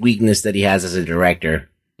see his weakness that he has as a director.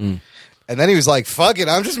 And then he was like, fuck it,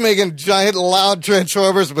 I'm just making giant, loud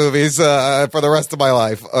Transformers movies for the rest of my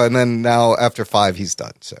life. And then now, after 5, he's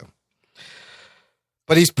done. So,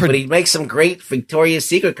 But he makes some great Victoria's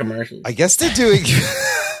Secret commercials. I guess they're doing...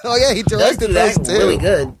 Oh, yeah, he directed those, too. Really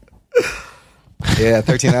good. Yeah,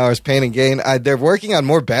 13 Hours, Pain and Gain. They're working on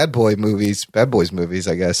more Bad Boys movies,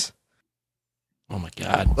 I guess. Oh, my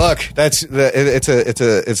God. Look,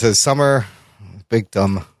 it's a summer... Big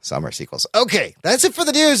dumb summer sequels. Okay, that's it for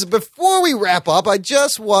the news. Before we wrap up, I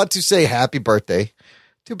just want to say happy birthday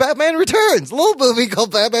to Batman Returns. A little movie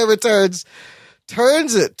called Batman Returns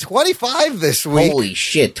turns 25 this week. Holy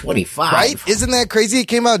shit, 25. Right? Isn't that crazy? It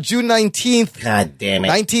came out June 19th. God damn it.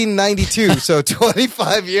 1992. So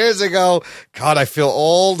 25 years ago. God, I feel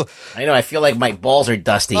old. I know, I feel like my balls are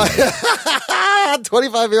dusty.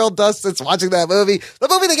 25-year-old Dust that's watching that movie. The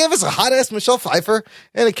movie that gave us a hot-ass Michelle Pfeiffer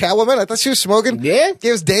and a Catwoman. I thought she was smoking. Yeah.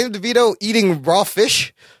 Gave us Danny DeVito eating raw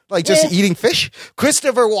fish. Like just eating fish.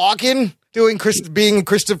 Christopher Walken being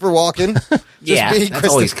Christopher Walken. That's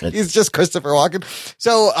always good. He's just Christopher Walken.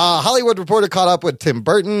 So Hollywood Reporter caught up with Tim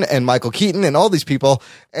Burton and Michael Keaton and all these people.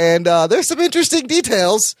 And there's some interesting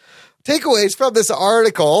details, takeaways from this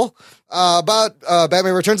article about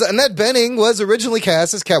Batman Returns. Annette Bening was originally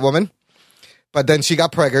cast as Catwoman. But then she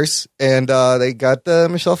got preggers, and they got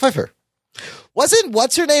Michelle Pfeiffer. Wasn't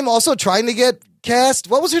what's-her-name also trying to get cast?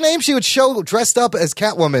 What was her name? She would show dressed up as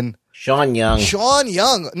Catwoman. Sean Young.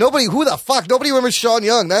 Nobody remembers Sean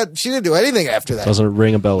Young. She didn't do anything after that. Doesn't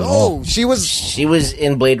ring a bell at all. Oh, she was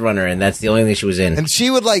in Blade Runner, and that's the only thing she was in. And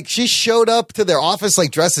she showed up to their office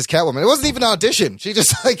dressed as Catwoman. It wasn't even an audition. She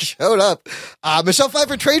just showed up. Michelle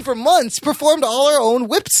Pfeiffer trained for months, performed all her own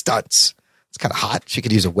whip stunts. It's kind of hot. She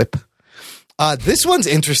could use a whip. This one's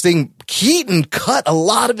interesting. Keaton cut a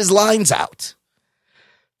lot of his lines out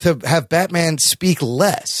to have Batman speak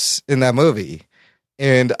less in that movie.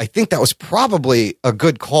 And I think that was probably a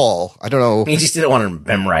good call. I don't know. He just didn't want to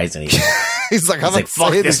memorize anything. He's like, I'm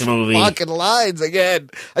fuck this movie. Fucking lines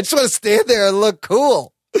again. I just want to stand there and look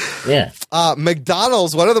cool. Yeah.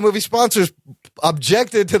 McDonald's, one of the movie sponsors,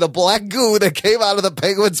 objected to the black goo that came out of the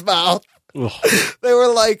Penguin's mouth. They were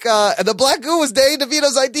like, and the black goo was Danny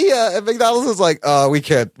DeVito's idea, and McDonald's was like, I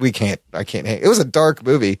can't, it was a dark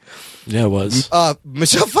movie. Yeah, it was.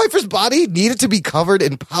 Michelle Pfeiffer's body needed to be covered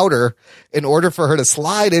in powder in order for her to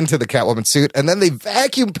slide into the Catwoman suit, and then they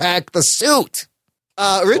vacuum packed the suit.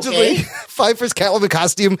 Originally, Pfeiffer's Catwoman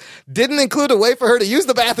costume didn't include a way for her to use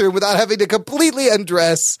the bathroom without having to completely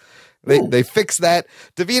undress. They fixed that.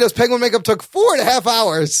 DeVito's penguin makeup took 4.5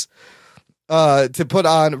 hours. To put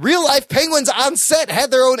on. Real life penguins on set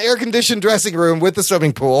had their own air conditioned dressing room with the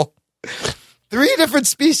swimming pool. 3 different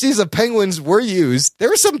species of penguins were used. There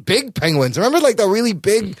were some big penguins. Remember the really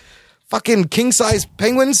big fucking king size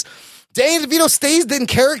penguins? Danny DeVito stays in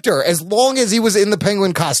character as long as he was in the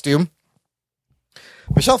penguin costume.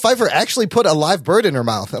 Michelle Pfeiffer actually put a live bird in her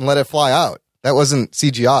mouth and let it fly out. That wasn't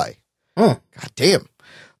CGI. God damn.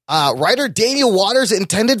 Writer Daniel Waters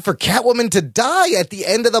intended for Catwoman to die at the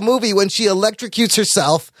end of the movie when she electrocutes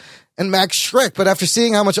herself and Max Schreck. But after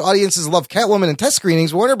seeing how much audiences love Catwoman in test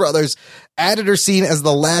screenings, Warner Brothers added her scene as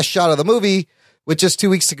the last shot of the movie with just 2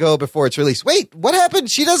 weeks to go before its release. Wait, what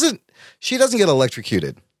happened? She doesn't get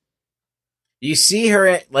electrocuted. You see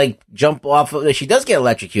her jump off. She does get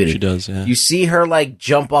electrocuted. She does, yeah. You see her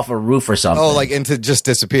jump off a roof or something. Oh, into just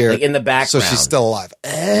disappear. In the background. So she's still alive. Oh.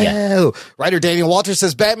 Yeah. Writer Daniel Walters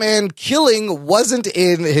says Batman killing wasn't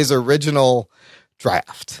in his original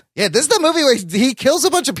draft. Yeah, this is the movie where he kills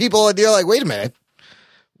a bunch of people and you're like, wait a minute.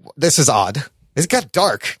 This is odd. It got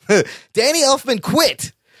dark. Danny Elfman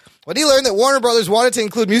quit when he learned that Warner Brothers wanted to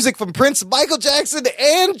include music from Prince, Michael Jackson,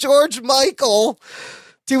 and George Michael.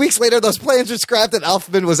 2 weeks later, those plans were scrapped and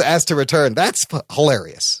Elfman was asked to return. That's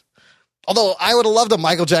hilarious. Although I would have loved a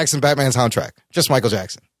Michael Jackson Batman soundtrack. Just Michael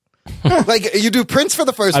Jackson. Like you do Prince for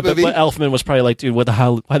the first movie. But Elfman was probably like, dude, why the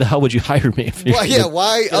hell would you hire me? If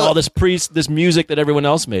why? All this music that everyone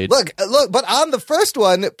else made. Look, but on the first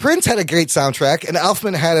one, Prince had a great soundtrack, and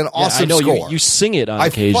Elfman had an awesome I know, score. You sing it on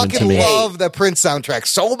occasion to me. I fucking love the Prince soundtrack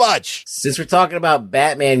so much. Since we're talking about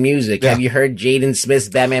Batman music, have you heard Jaden Smith's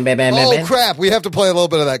Batman? Oh, crap. We have to play a little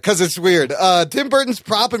bit of that because it's weird. Tim Burton's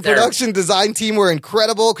prop and production design team were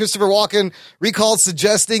incredible. Christopher Walken recalled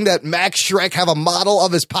suggesting that Max Schreck have a model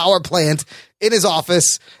of his power plant in his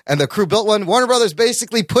office, and the crew built one. Warner Brothers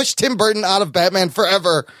basically pushed Tim Burton out of Batman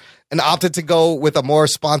Forever and opted to go with a more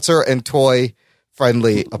sponsor and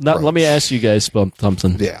toy-friendly approach. Now, let me ask you guys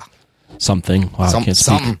something. Yeah. Something. Wow, I can't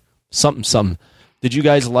speak. Something. Did you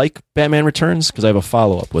guys like Batman Returns? Because I have a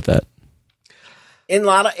follow-up with that.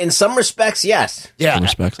 In some respects, yes. Yeah. Some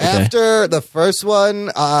respects, okay. After the first one,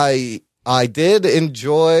 I did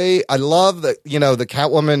enjoy. I love the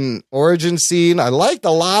Catwoman origin scene. I liked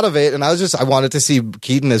a lot of it, and I wanted to see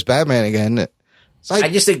Keaton as Batman again. So I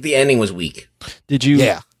just think the ending was weak. Did you?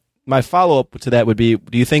 Yeah. My follow-up to that would be: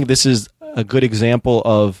 do you think this is a good example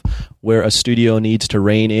of where a studio needs to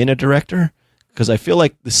rein in a director? Because I feel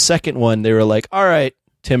like the second one, they were like, "All right,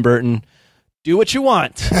 Tim Burton, do what you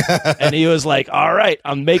want," and he was like, "All right,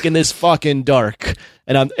 I'm making this fucking dark."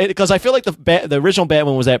 And because I feel like the original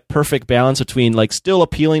Batman was that perfect balance between like still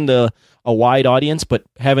appealing to a wide audience, but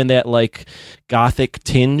having that like gothic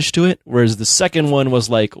tinge to it. Whereas the second one was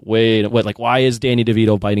like, why is Danny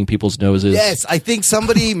DeVito biting people's noses? Yes, I think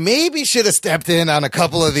somebody maybe should have stepped in on a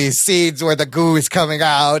couple of these scenes where the goo is coming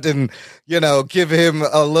out and, give him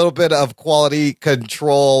a little bit of quality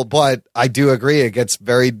control. But I do agree, it gets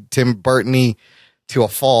very Tim Burton-y to a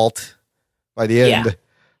fault by the end.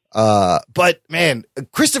 Yeah. But man,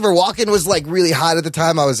 Christopher Walken was like really hot at the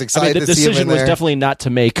time. I was excited to see him in there. The decision was definitely not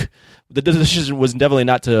to make. The decision was definitely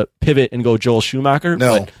not to pivot and go Joel Schumacher.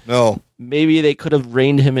 No. Maybe they could have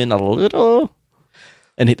reined him in a little,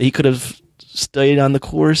 and he could have stayed on the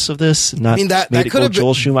course of this. And not that could have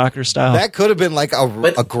Joel Schumacher style. That could have been like a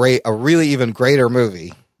really even greater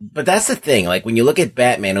movie. But that's the thing. Like when you look at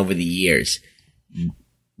Batman over the years,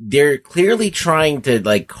 they're clearly trying to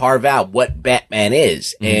like carve out what Batman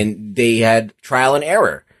is, and they had trial and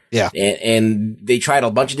error. Yeah. And they tried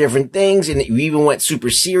a bunch of different things, and we even went super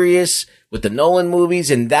serious with the Nolan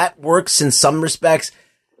movies, and that works in some respects.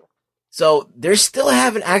 So they still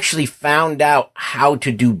haven't actually found out how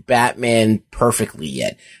to do Batman perfectly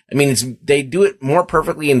yet. I mean, they do it more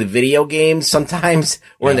perfectly in the video games sometimes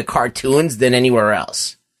or in the cartoons than anywhere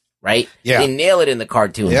else, right? Yeah. They nail it in the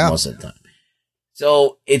cartoons most of the time.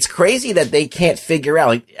 So it's crazy that they can't figure out.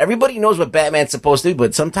 Like everybody knows what Batman's supposed to do,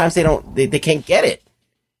 but sometimes they can't get it.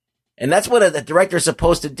 And that's what a director is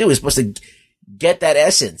supposed to do. Is supposed to get that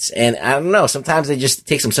essence. And I don't know. Sometimes it just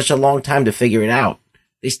takes them such a long time to figure it out.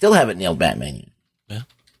 They still haven't nailed Batman yet. Yeah.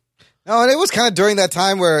 No, and it was kind of during that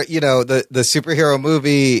time where, the superhero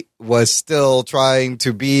movie was still trying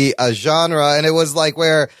to be a genre. And it was like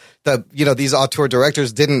where these auteur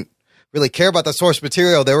directors didn't really care about the source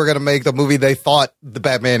material. They were going to make the movie they thought the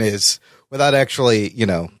Batman is without actually,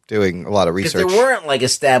 doing a lot of research. Because there weren't like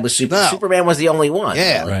established Superman was the only one.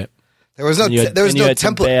 Yeah. Right. There was no template.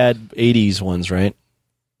 Some bad 80s ones, right?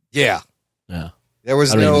 Yeah. Yeah. There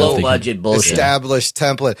was no budget bullshit. Established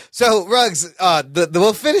template. So, Ruggs,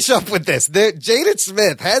 we'll finish up with this. Jaden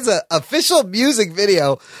Smith has an official music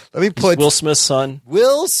video. Let me put Will Smith's son.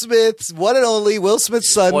 Will Smith's one and only Will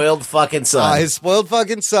Smith's son. Spoiled fucking son. His spoiled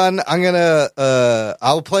fucking son.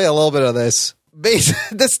 I'll play a little bit of this.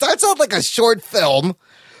 This starts out like a short film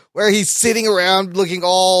where he's sitting around looking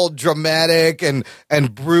all dramatic and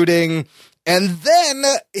brooding. And then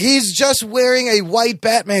he's just wearing a white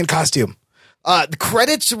Batman costume. The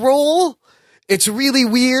credits roll. It's really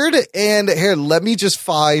weird. And here, let me just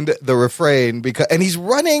find the refrain and he's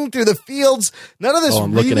running through the fields. None of this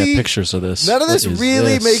I'm looking at pictures of this. None of this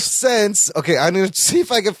really makes sense. Okay, I'm going to see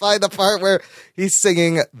if I can find the part where he's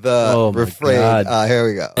singing the refrain. Here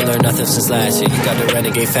we go. I learned nothing since last year. You got the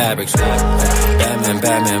renegade fabrics.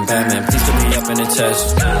 Batman. Please put me up in the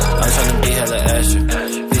test. I'm trying to be hella extra.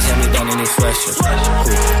 Please hand me down in these sweatshirts.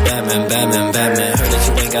 Batman. Heard that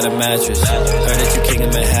you ain't got a mattress. Heard that you king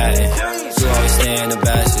of Manhattan. You always stay in the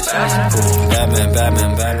bastards.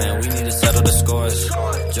 Batman. We need to settle the scores.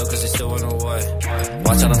 Jokers, they still on the war.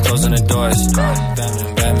 Watch out, I'm closing the doors.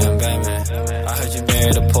 Batman. I heard you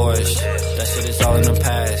married a Porsche. That shit is all in the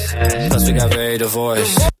past. Plus, we got very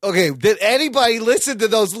divorced. Okay, did anybody listen to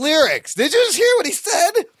those lyrics? Did you just hear what he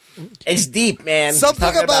said? It's deep, man. Something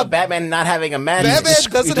talking about Batman not having a mattress.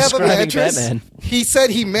 Batman doesn't have a mattress. Batman. He said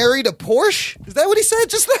he married a Porsche. Is that what he said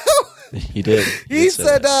just now? He did. He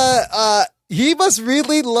said, He must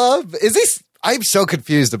really love. Is this? I'm so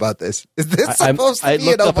confused about this. Is this supposed to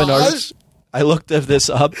be an homage? I looked this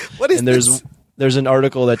up. What is this? There's an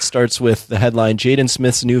article that starts with the headline: Jaden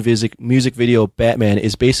Smith's new music video "Batman"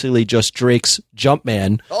 is basically just Drake's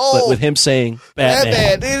 "Jumpman," but with him saying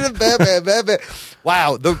 "Batman." Batman.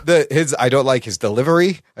 Wow, his I don't like his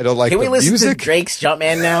delivery. I don't like. Can we listen music. to Drake's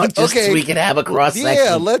 "Jumpman" now, just so we can have a cross section?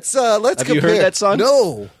 Yeah, let's. Have compare. you heard that song?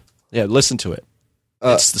 No. Yeah, listen to it.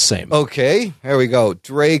 It's the same. Okay, here we go.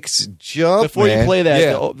 Drake's Jumpman. Before you play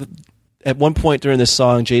that, at one point during this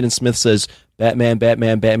song, Jaden Smith says, "Batman,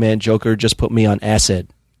 Batman, Batman, Joker just put me on acid."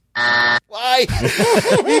 Why?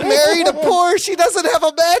 He married a Porsche. He doesn't have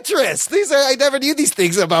a mattress. I never knew these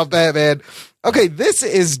things about Batman. Okay, this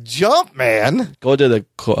is Jumpman. Go to the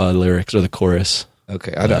lyrics or the chorus.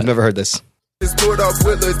 Okay, I've never heard this. Just pulled off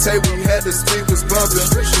with the tape, we had the speed was bumping.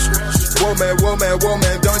 Whoa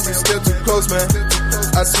man, don't you step too close, man.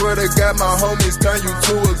 I swear to God, my homies turn you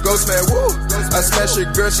to a ghost, man. Woo! I smash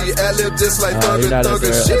your girl, she ad-lib just like Thugger.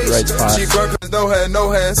 She burnt cause no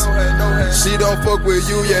hands. She don't fuck with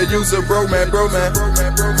you, yeah, you's a bro man.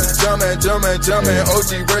 Jumpman,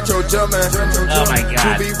 OG retro jumpman. Oh my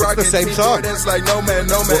God. It's the same song. That's like no man.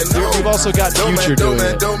 You've also got Future doing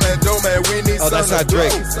it. Oh, that's not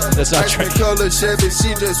Drake. That's not Drake.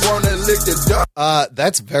 She just wanna lick the dog.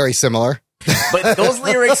 That's very similar. But those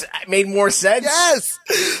lyrics made more sense. Yes,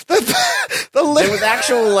 the there was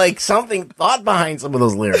actual something thought behind some of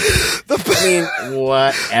those lyrics. I mean,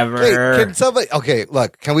 whatever. Wait, can somebody? Okay,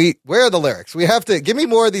 look. Can we? Where are the lyrics? We have to give me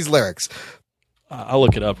more of these lyrics. I'll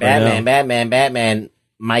look it up right now. Batman.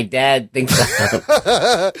 My dad thinks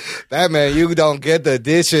Batman, you don't get the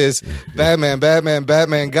dishes.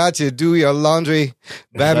 Batman, got you do your laundry.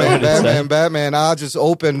 Batman, I'll just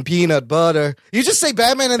open peanut butter. You just say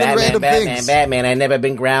Batman and then random things. Batman, I never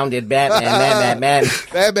been grounded. Batman.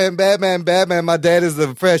 Batman, my dad is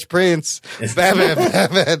the Fresh Prince.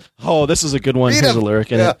 Batman. Oh, this is a good one. Here's a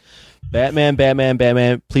lyric in it.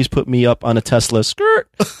 Batman, please put me up on a Tesla. Skirt.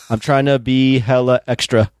 I'm trying to be hella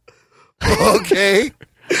extra. Okay.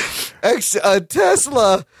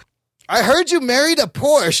 Tesla. I heard you married a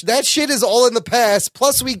Porsche. That shit is all in the past.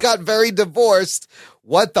 Plus, we got very divorced.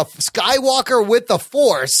 What the Skywalker with the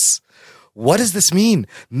Force? What does this mean?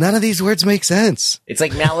 None of these words make sense. It's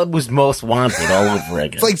like Malibu's Most Wanted all over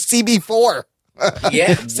again. It's like CB4.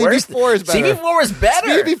 Yeah, CB4 is better. CB4 is better.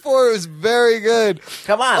 CB4 is very good.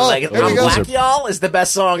 Come on, I'm Black Y'all is the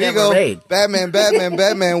best song ever made.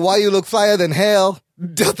 Batman, why you look flyer than hell?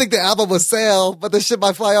 Don't think the album was sale, but the shit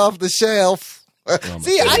might fly off the shelf.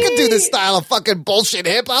 See, I can do this style of fucking bullshit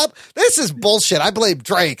hip hop. This is bullshit. I blame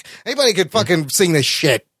Drake. Anybody could fucking sing this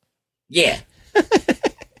shit. Yeah.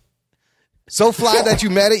 So fly that you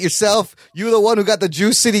mad at yourself. You the one who got the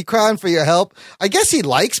Juice City crime for your help. I guess he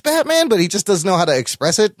likes Batman, but he just doesn't know how to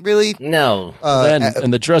express it, really. No.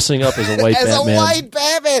 And the dressing up as a white Batman. As a white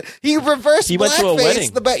Batman. He reversed He went to a wedding.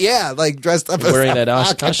 Dressed up as wearing that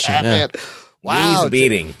costume. Batman. Yeah. Wow. He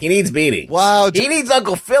needs beating. Wow. He needs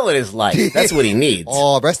Uncle Phil in his life. That's what he needs.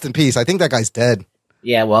 Oh, rest in peace. I think that guy's dead.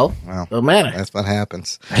 Yeah, well, don't matter. That's what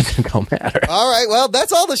happens. It don't matter. All right, well,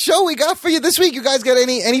 that's all the show we got for you this week. You guys got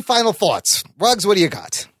any final thoughts? Ruggs, what do you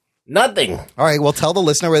got? Nothing. All right, well, tell the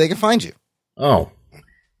listener where they can find you. Oh,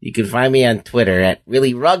 you can find me on Twitter at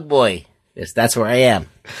ReallyRugBoy. Yes, that's where I am.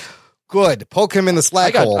 Good. Poke him in the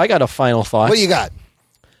Slack hole. I got a final thought. What do you got?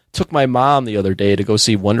 Took my mom the other day to go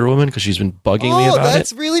see Wonder Woman because she's been bugging me about it. Oh,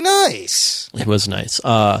 that's really nice. It was nice.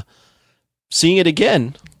 Seeing it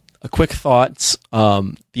again, a quick thought.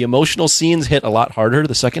 The emotional scenes hit a lot harder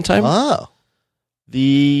the second time. Oh.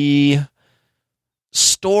 The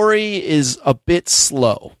story is a bit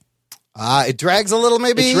slow. It drags a little,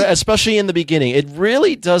 maybe? Especially in the beginning. It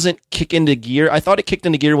really doesn't kick into gear. I thought it kicked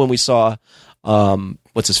into gear when we saw,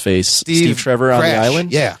 what's his face? Steve Trevor on the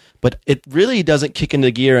island. Yeah. But it really doesn't kick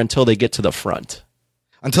into gear until they get to the front.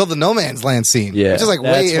 Until the no man's land scene. Yeah. Which is like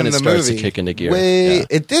way in the starts movie. To kick into gear. Yeah.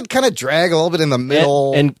 It did kind of drag a little bit in the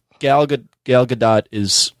middle. And Gal Gadot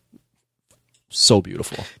is so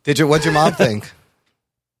beautiful. What'd your mom think?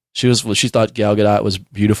 She thought Gal Gadot was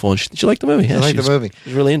beautiful, and she liked the movie. Yeah, she liked the movie. She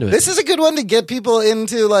was really into it. This is a good one to get people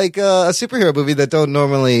into, like a superhero movie that don't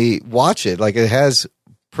normally watch it. Like, it has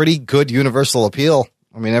pretty good universal appeal.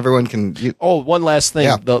 I mean, everyone can. One last thing.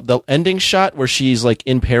 Yeah. The ending shot where she's like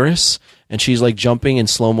in Paris and she's like jumping in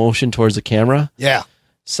slow motion towards the camera. Yeah.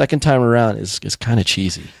 Second time around is kind of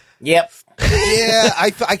cheesy. Yep. Yeah,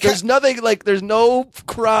 I there's nothing like there's no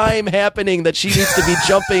crime happening that she needs to be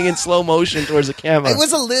jumping in slow motion towards the camera. It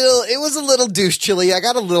was a little douche chilly. I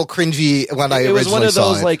got a little cringy when I originally saw it. It was one of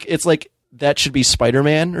those like it's like that should be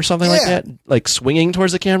Spider-Man or something like that, like swinging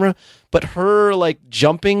towards the camera. But her like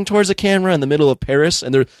jumping towards the camera in the middle of Paris,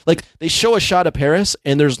 and they're like they show a shot of Paris,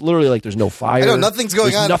 and there's literally like there's no fire. I know nothing's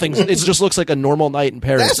going on. Nothing. It just looks like a normal night in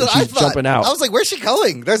Paris. That's what and she's I thought. jumping out. I was like, "Where's she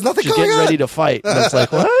going? There's nothing She's going getting on." ready to fight. And it's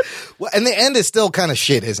like what? Well, and the end is still kind of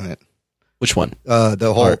shit, isn't it? Which one?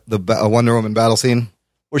 The whole Wonder Woman battle scene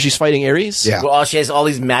where she's fighting Ares. Yeah. Well, she has all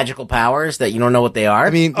these magical powers that you don't know what they are. I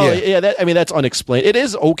mean, that's unexplained. It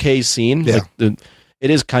is okay scene. Yeah. Like it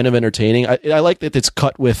is kind of entertaining. I like that it's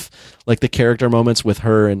cut with like the character moments with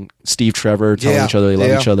her and Steve Trevor telling each other they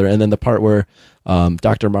love each other, and then the part where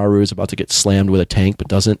Dr. Maru is about to get slammed with a tank but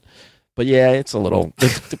doesn't. But yeah, it's a little.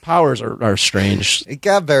 The powers are strange. It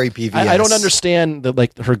got very PVS. I don't understand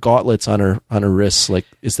like her gauntlets on her wrists. Like,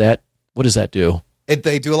 what does that do?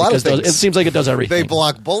 They do a lot of things. It seems like it does everything. They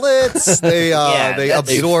block bullets. They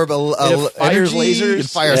absorb it fires energy, lasers. It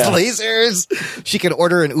fires lasers. She can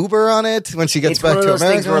order an Uber on it when she gets back one of to those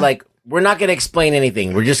America. things where like we're not going to explain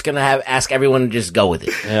anything. We're just going to ask everyone to just go with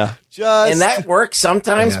it. Yeah, and that works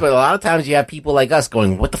sometimes, but a lot of times you have people like us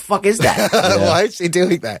going, "What the fuck is that? Why is she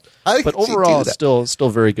doing that?" But overall, it's still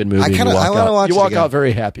very good movie. I want to watch. You walk out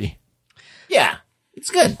very happy. Yeah,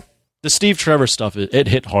 it's good. The Steve Trevor stuff, it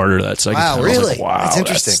hit harder that second time. Wow, really? I was like, wow, that's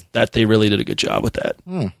interesting. That they really did a good job with that.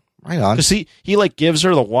 Right on. Because he like gives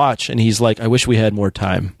her the watch, and he's like, I wish we had more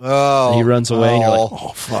time. Oh. And he runs away, and you're like, oh,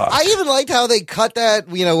 fuck. I even liked how they cut that,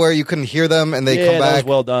 where you couldn't hear them, and they come back. That was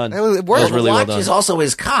well done. It That was really the well watch done. is also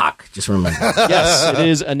his cock. Just remember. Yes, it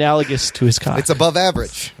is analogous to his cock. It's above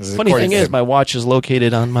average. Funny thing is, my watch is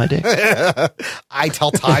located on my dick. I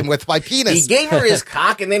tell time with my penis. He gave her his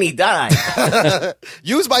cock, and then he died.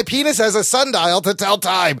 Use my penis as a sundial to tell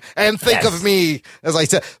time and think of me, as I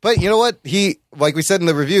said. But you know what? Like we said in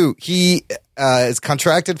the review, he is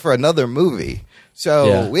contracted for another movie.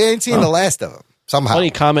 So we ain't seen the last of him. Somehow. Funny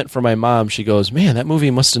comment from my mom. She goes, man, that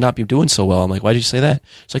movie must not be doing so well. I'm like, why did you say that?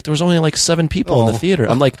 It's like, there was only like 7 people in the theater.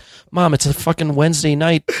 I'm like, Mom, it's a fucking Wednesday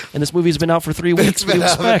night, and this movie's been out for 3 weeks. It's been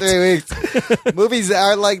out for 3 weeks. Movies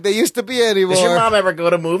aren't like they used to be anymore. Does your mom ever go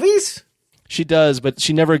to movies? She does, but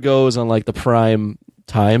she never goes on like the prime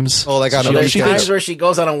times. Oh, like on So there's times where she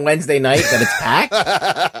goes on a Wednesday night that it's packed?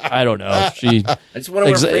 I don't know. I just want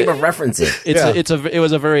to frame of reference it. It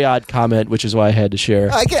was a very odd comment, which is why I had to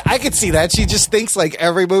share. I could see that. She just thinks like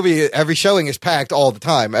every movie, every showing is packed all the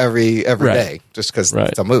time, every day, just because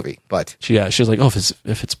it's a movie. But she was like, oh, if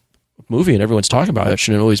it's a movie and everyone's talking about it,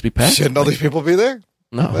 shouldn't always be packed. Shouldn't all these people be there?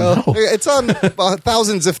 No, It's on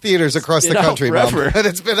thousands of theaters across the country, Mom, and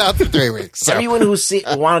it's been out for 3 weeks. So. Everyone who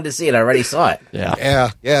wanted to see it already saw it. Yeah.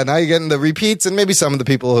 Now you're getting the repeats, and maybe some of the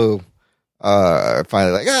people who are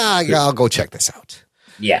finally like, I'll go check this out.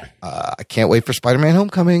 Yeah. I can't wait for Spider-Man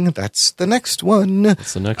Homecoming. That's the next one.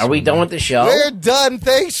 Are we done with the show? We're done.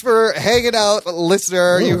 Thanks for hanging out,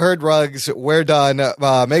 listener. You heard Ruggs. We're done.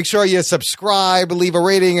 Make sure you subscribe, leave a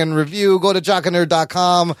rating and review. Go to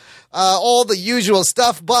jockandnerd.com. All the usual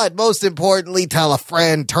stuff, but most importantly, tell a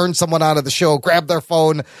friend, turn someone out of the show, grab their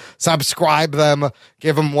phone, subscribe them,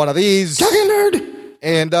 give them one of these. Jock and Nerd!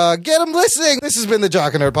 And get them listening. This has been the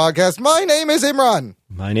Jock and Nerd Podcast. My name is Imran.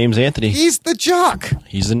 My name's Anthony. He's the Jock.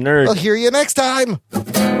 He's the nerd. I'll hear you next time. Hey,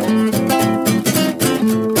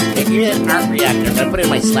 give me that arc reactor. I'm going to put it in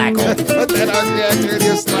my slack hole. Put that arc reactor in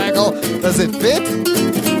your slack hole. Does it fit?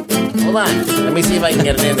 Hold on. Let me see if I can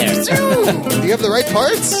get it in there. Do you have the right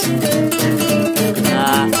parts?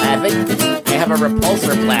 I think I have a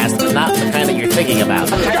repulsor blast, but not the kind that you're thinking about.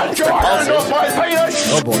 Got your hand off my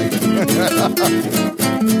penis! Oh, boy.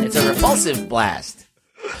 It's a repulsive blast.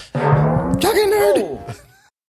 Jock and Nerd!